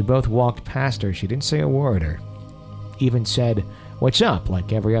 As we both walked past her, she didn't say a word or even said, what's up,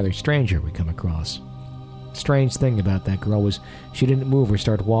 like every other stranger we come across. Strange thing about that girl was she didn't move or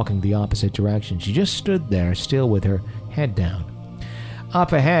start walking the opposite direction. She just stood there, still with her head down.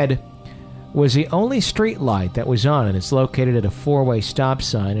 Up ahead was the only street light that was on, and it's located at a 4-way stop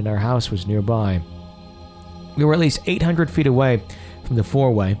sign, and our house was nearby. We were at least 800 feet away from the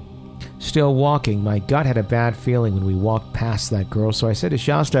 4-way. Still walking, my gut had a bad feeling when we walked past that girl, so I said to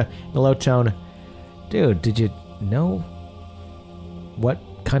Shasta in a low tone, dude, did you know what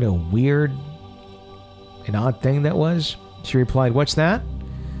kind of weird an odd thing that was? She replied, what's that?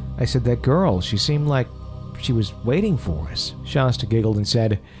 I said, that girl, she seemed like she was waiting for us. Shasta giggled and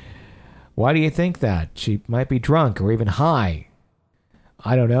said, why do you think that? She might be drunk or even high.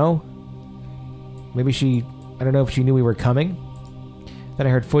 I don't know. I don't know if she knew we were coming. Then I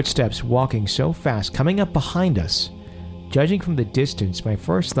heard footsteps walking so fast, coming up behind us. Judging from the distance, my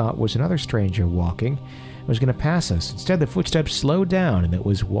first thought was another stranger walking. Was going to pass us. Instead, the footsteps slowed down, and it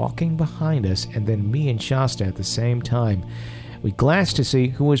was walking behind us, and then me and Shasta at the same time. We glanced to see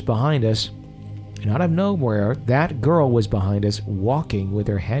who was behind us, and out of nowhere, that girl was behind us, walking with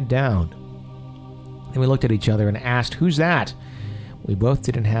her head down. Then we looked at each other and asked, who's that? We both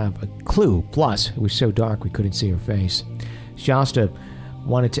didn't have a clue, plus it was so dark we couldn't see her face. Shasta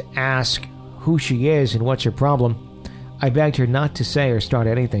wanted to ask who she is and what's her problem. I begged her not to say or start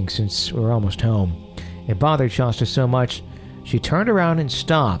anything since we were almost home. It bothered Shasta so much, she turned around and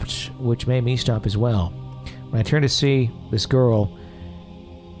stopped, which made me stop as well. When I turned to see, this girl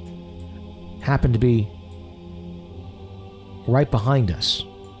happened to be right behind us.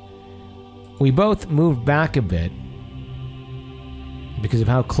 We both moved back a bit because of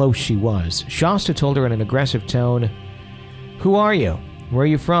how close she was. Shasta told her in an aggressive tone, who are you? Where are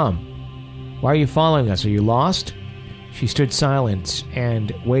you from? Why are you following us? Are you lost? She stood silent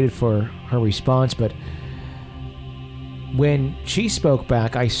and waited for her response, but when she spoke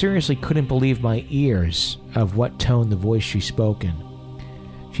back, I seriously couldn't believe my ears of what tone the voice she spoke in.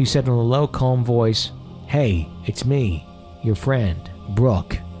 She said in a low, calm voice, hey, it's me, your friend,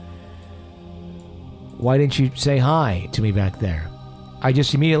 Brooke. Why didn't you say hi to me back there? I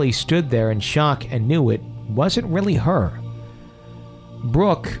just immediately stood there in shock and knew it wasn't really her.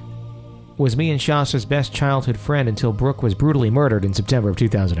 Brooke was me and Shasta's best childhood friend until Brooke was brutally murdered in September of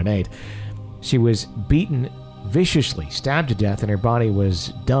 2008. She was beaten viciously, stabbed to death, and her body was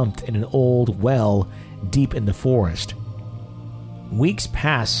dumped in an old well deep in the forest. Weeks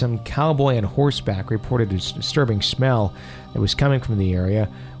passed, some cowboy on horseback reported a disturbing smell that was coming from the area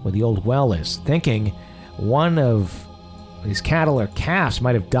where the old well is, thinking one of his cattle or calves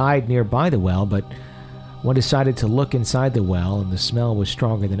might have died nearby the well, but one decided to look inside the well, and the smell was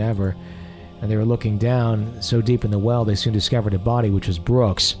stronger than ever. And they were looking down so deep in the well, they soon discovered a body, which was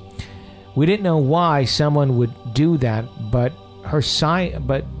Brooke's. We didn't know why someone would do that, but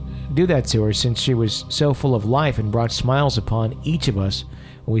do that to her, since she was so full of life and brought smiles upon each of us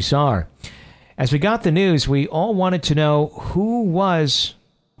when we saw her. As we got the news, we all wanted to know who was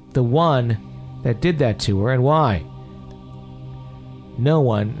the one that did that to her and why. No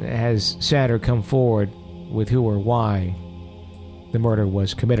one has said or come forward with who or why the murder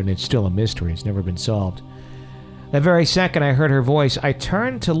was committed. It's still a mystery. It's never been solved. That very second I heard her voice, I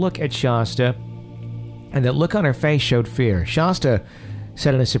turned to look at Shasta, and the look on her face showed fear. Shasta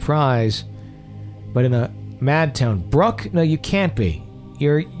said in a surprise, but in a mad tone, "Brooke, no, you can't be.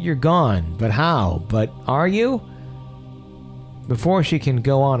 You're gone. But how? But are you?" Before she can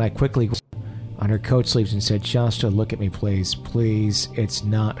go on, I quickly on her coat sleeves and said, "Shasta, look at me, please. Please, it's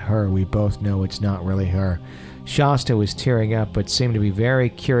not her. We both know it's not really her." Shasta was tearing up, but seemed to be very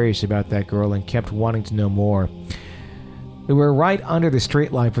curious about that girl and kept wanting to know more. We were right under the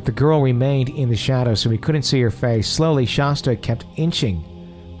streetlight, but the girl remained in the shadow, so we couldn't see her face. Slowly, Shasta kept inching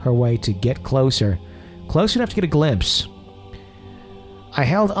her way to get closer, close enough to get a glimpse. I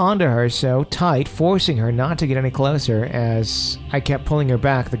held onto her so tight, forcing her not to get any closer as I kept pulling her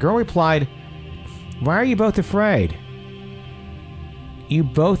back. The girl replied, "Why are you both afraid? You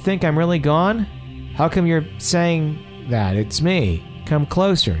both think I'm really gone? How come you're saying that? It's me. Come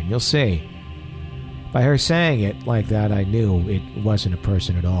closer, and you'll see." By her saying it like that, I knew it wasn't a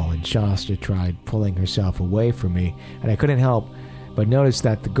person at all, and Shasta tried pulling herself away from me, and I couldn't help but notice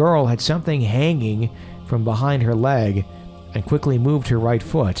that the girl had something hanging from behind her leg and quickly moved her right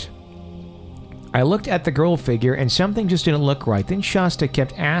foot. I looked at the girl figure, and something just didn't look right. Then Shasta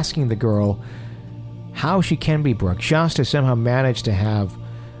kept asking the girl how she can be Brooke. Shasta somehow managed to have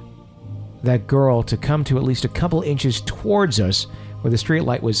that girl to come to at least a couple inches towards us, where the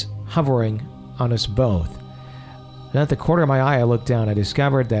streetlight was hovering on us both. Then at the corner of my eye, I looked down. I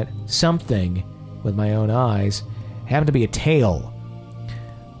discovered that something, with my own eyes, happened to be a tail.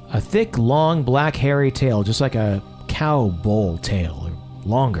 A thick, long, black, hairy tail, just like a cow bull tail, or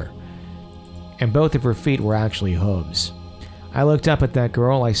longer. And both of her feet were actually hooves. I looked up at that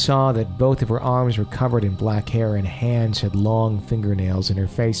girl. I saw that both of her arms were covered in black hair, and hands had long fingernails, and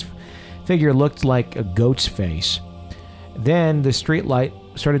her figure looked like a goat's face. Then the streetlight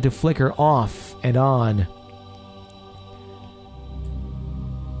started to flicker off and on,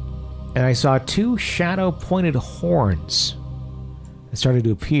 and I saw two shadow-pointed horns that started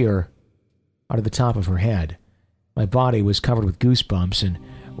to appear out of the top of her head. My body was covered with goosebumps, and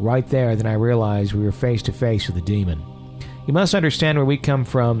right there, then I realized we were face to face with a demon. You must understand where we come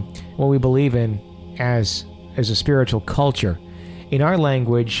from, what we believe in as a spiritual culture. In our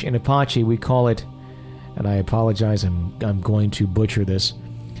language, in Apache, we call it, and I apologize, I'm going to butcher this,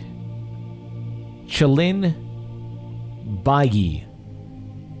 Chalin Bayi,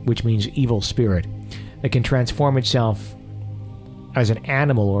 which means evil spirit, that can transform itself as an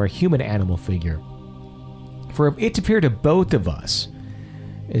animal or a human animal figure. For it to appear to both of us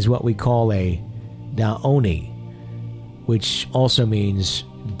is what we call a Daoni, which also means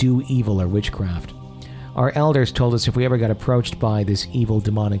do evil or witchcraft. Our elders told us if we ever got approached by this evil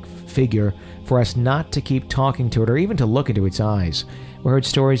demonic figure, for us not to keep talking to it or even to look into its eyes. We heard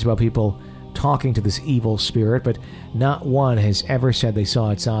stories about people talking to this evil spirit, but not one has ever said they saw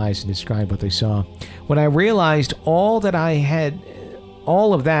its eyes and described what they saw. When I realized all of that,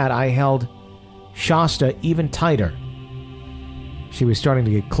 I held Shasta even tighter. She was starting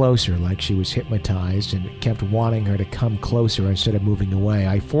to get closer, like she was hypnotized, and kept wanting her to come closer instead of moving away.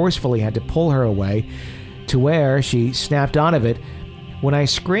 I forcefully had to pull her away to where she snapped out of it. When I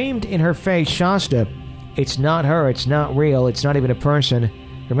screamed in her face, "Shasta, it's not her, it's not real, it's not even a person.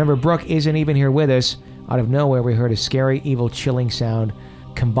 Remember, Brooke isn't even here with us." Out of nowhere, we heard a scary, evil, chilling sound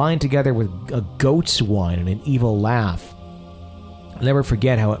combined together with a goat's whine and an evil laugh. I'll never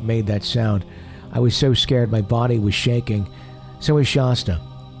forget how it made that sound. I was so scared, my body was shaking. So was Shasta.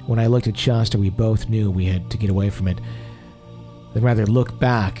 When I looked at Shasta, we both knew we had to get away from it. Then rather look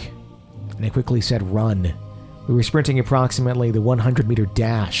back, and I quickly said run. We were sprinting approximately the 100-meter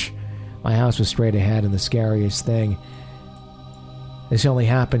dash. My house was straight ahead, and the scariest thing, this only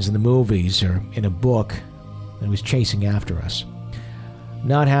happens in the movies or in a book, and it was chasing after us.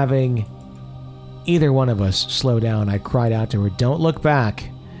 Not having either one of us slow down, I cried out to her, "Don't look back."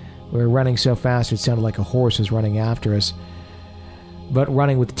 We were running so fast it sounded like a horse was running after us, but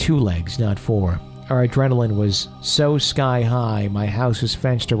running with 2 legs, not 4. Our adrenaline was so sky high, my house was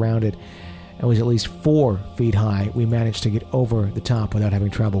fenced around it, and was at least 4 feet high. We managed to get over the top without having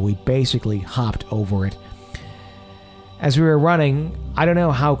trouble. We basically hopped over it. As we were running, I don't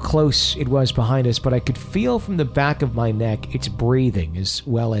know how close it was behind us, but I could feel from the back of my neck its breathing as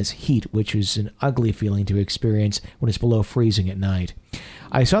well as heat, which is an ugly feeling to experience when it's below freezing at night.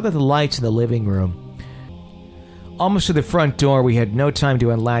 I saw that the lights in the living room, almost to the front door, we had no time to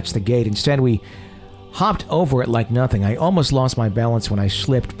unlatch the gate. Instead, we hopped over it like nothing. I almost lost my balance when I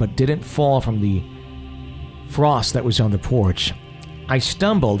slipped, but didn't fall from the frost that was on the porch. I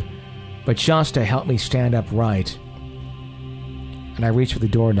stumbled, but Shasta helped me stand upright, and I reached for the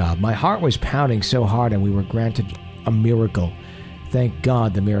doorknob. My heart was pounding so hard, and we were granted a miracle. Thank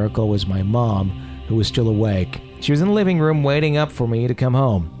God the miracle was my mom, who was still awake. She was in the living room waiting up for me to come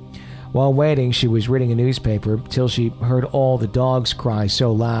home. While waiting, she was reading a newspaper till she heard all the dogs cry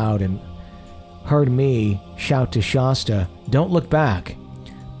so loud and heard me shout to Shasta, "Don't look back."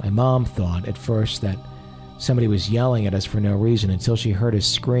 My mom thought at first that somebody was yelling at us for no reason until she heard us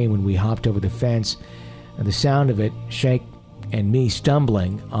scream when we hopped over the fence, and the sound of it shake and me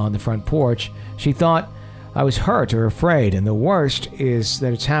stumbling on the front porch. She thought I was hurt or afraid, and the worst is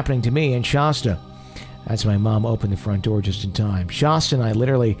that it's happening to me and Shasta. That's my mom opened the front door just in time. Shasta and I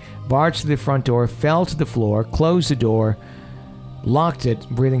literally barged through the front door, fell to the floor, closed the door, locked it,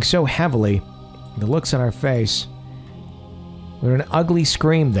 breathing so heavily, the looks on our face were an ugly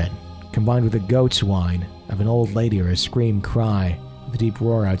scream then, combined with the goat's whine of an old lady or a scream cry with a deep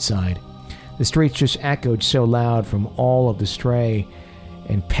roar outside. The streets just echoed so loud from all of the stray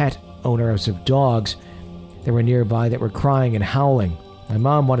and pet owners of dogs that were nearby that were crying and howling. My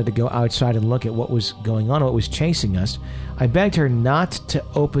mom wanted to go outside and look at what was going on, what was chasing us. I begged her not to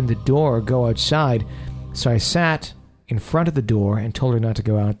open the door or go outside, so I sat in front of the door and told her not to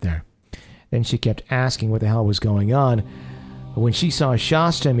go out there. Then she kept asking what the hell was going on. But when she saw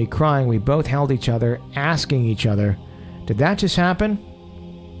Shasta and me crying, we both held each other, asking each other, "Did that just happen?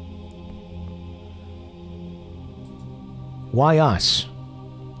 Why us?"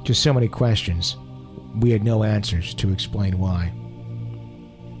 Just so many questions. We had no answers to explain why.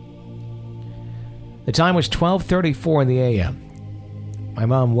 The time was 12:34 in the a.m. My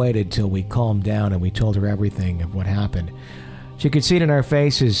mom waited till we calmed down and we told her everything of what happened. She could see it in our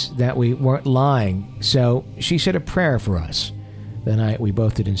faces that we weren't lying, so she said a prayer for us. The night we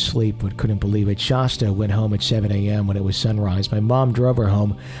both didn't sleep but couldn't believe it. Shasta went home at 7 a.m. when it was sunrise. My mom drove her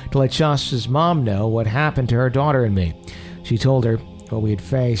home to let Shasta's mom know what happened to her daughter and me. She told her what we had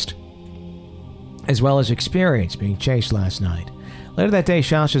faced, as well as experienced being chased last night. Later that day,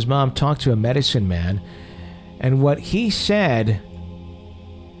 Shasta's mom talked to a medicine man, and what he said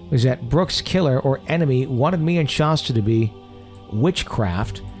was that Brooke's killer or enemy wanted me and Shasta to be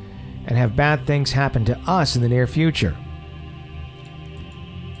witchcraft and have bad things happen to us in the near future.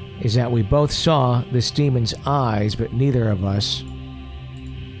 Is that we both saw this demon's eyes, but neither of us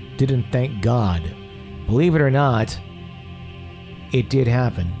didn't thank God. Believe it or not, it did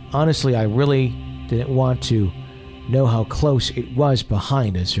happen. Honestly, I really didn't want to know how close it was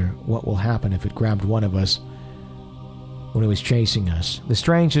behind us or what will happen if it grabbed one of us when it was chasing us. The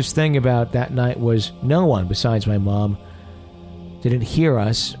strangest thing about that night was no one besides my mom didn't hear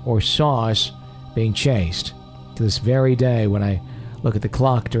us or saw us being chased. To this very day, when I look at the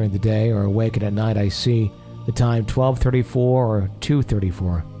clock during the day or awaken at night, I see the time 12:34 or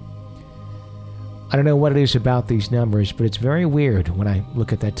 2:34. I don't know what it is about these numbers, but it's very weird when I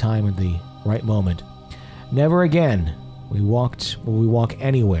look at that time in the right moment. Never again will we walk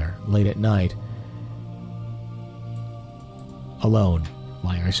anywhere late at night alone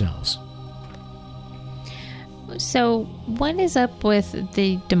by ourselves. So what is up with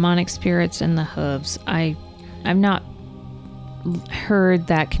the demonic spirits and the hooves? I've not heard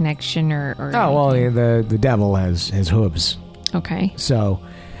that connection or oh, well, the devil has hooves. Okay. So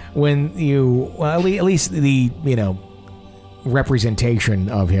when you, well, at least the, representation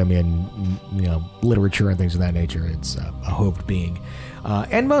of him in, literature and things of that nature, it's a hooved being.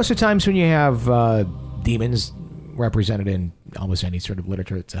 And most of the times when you have demons represented in almost any sort of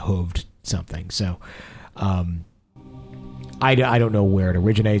literature, it's a hooved something. So I don't know where it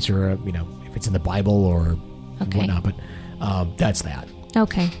originates or, if it's in the Bible or whatnot, but that's that.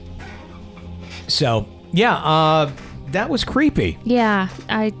 Okay. So, yeah, that was creepy. Yeah,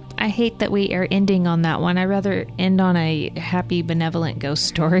 I hate that we are ending on that one. I'd rather end on a happy, benevolent ghost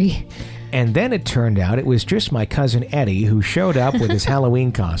story. And then it turned out it was just my cousin Eddie who showed up with his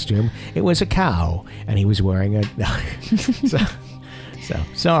Halloween costume. It was a cow, and he was wearing a... So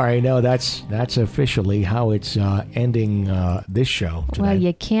sorry, no, that's officially how it's ending this show today. Well,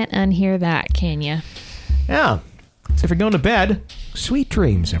 you can't unhear that, can you? Yeah. So if you're going to bed, sweet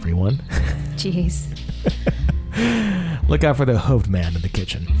dreams, everyone. Jeez. Look out for the hooved man in the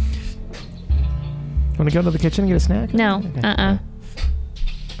kitchen. Want to go to the kitchen and get a snack? No. Okay.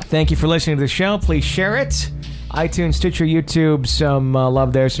 Thank you for listening to the show. Please share it. iTunes, Stitcher, YouTube, some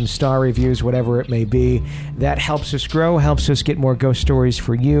love there, some star reviews, whatever it may be. That helps us grow, helps us get more ghost stories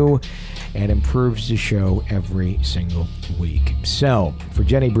for you, and improves the show every single week. So, for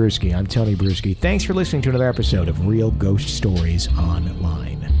Jenny Brewski, I'm Tony Brewski. Thanks for listening to another episode of Real Ghost Stories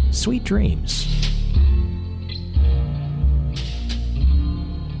Online. Sweet dreams.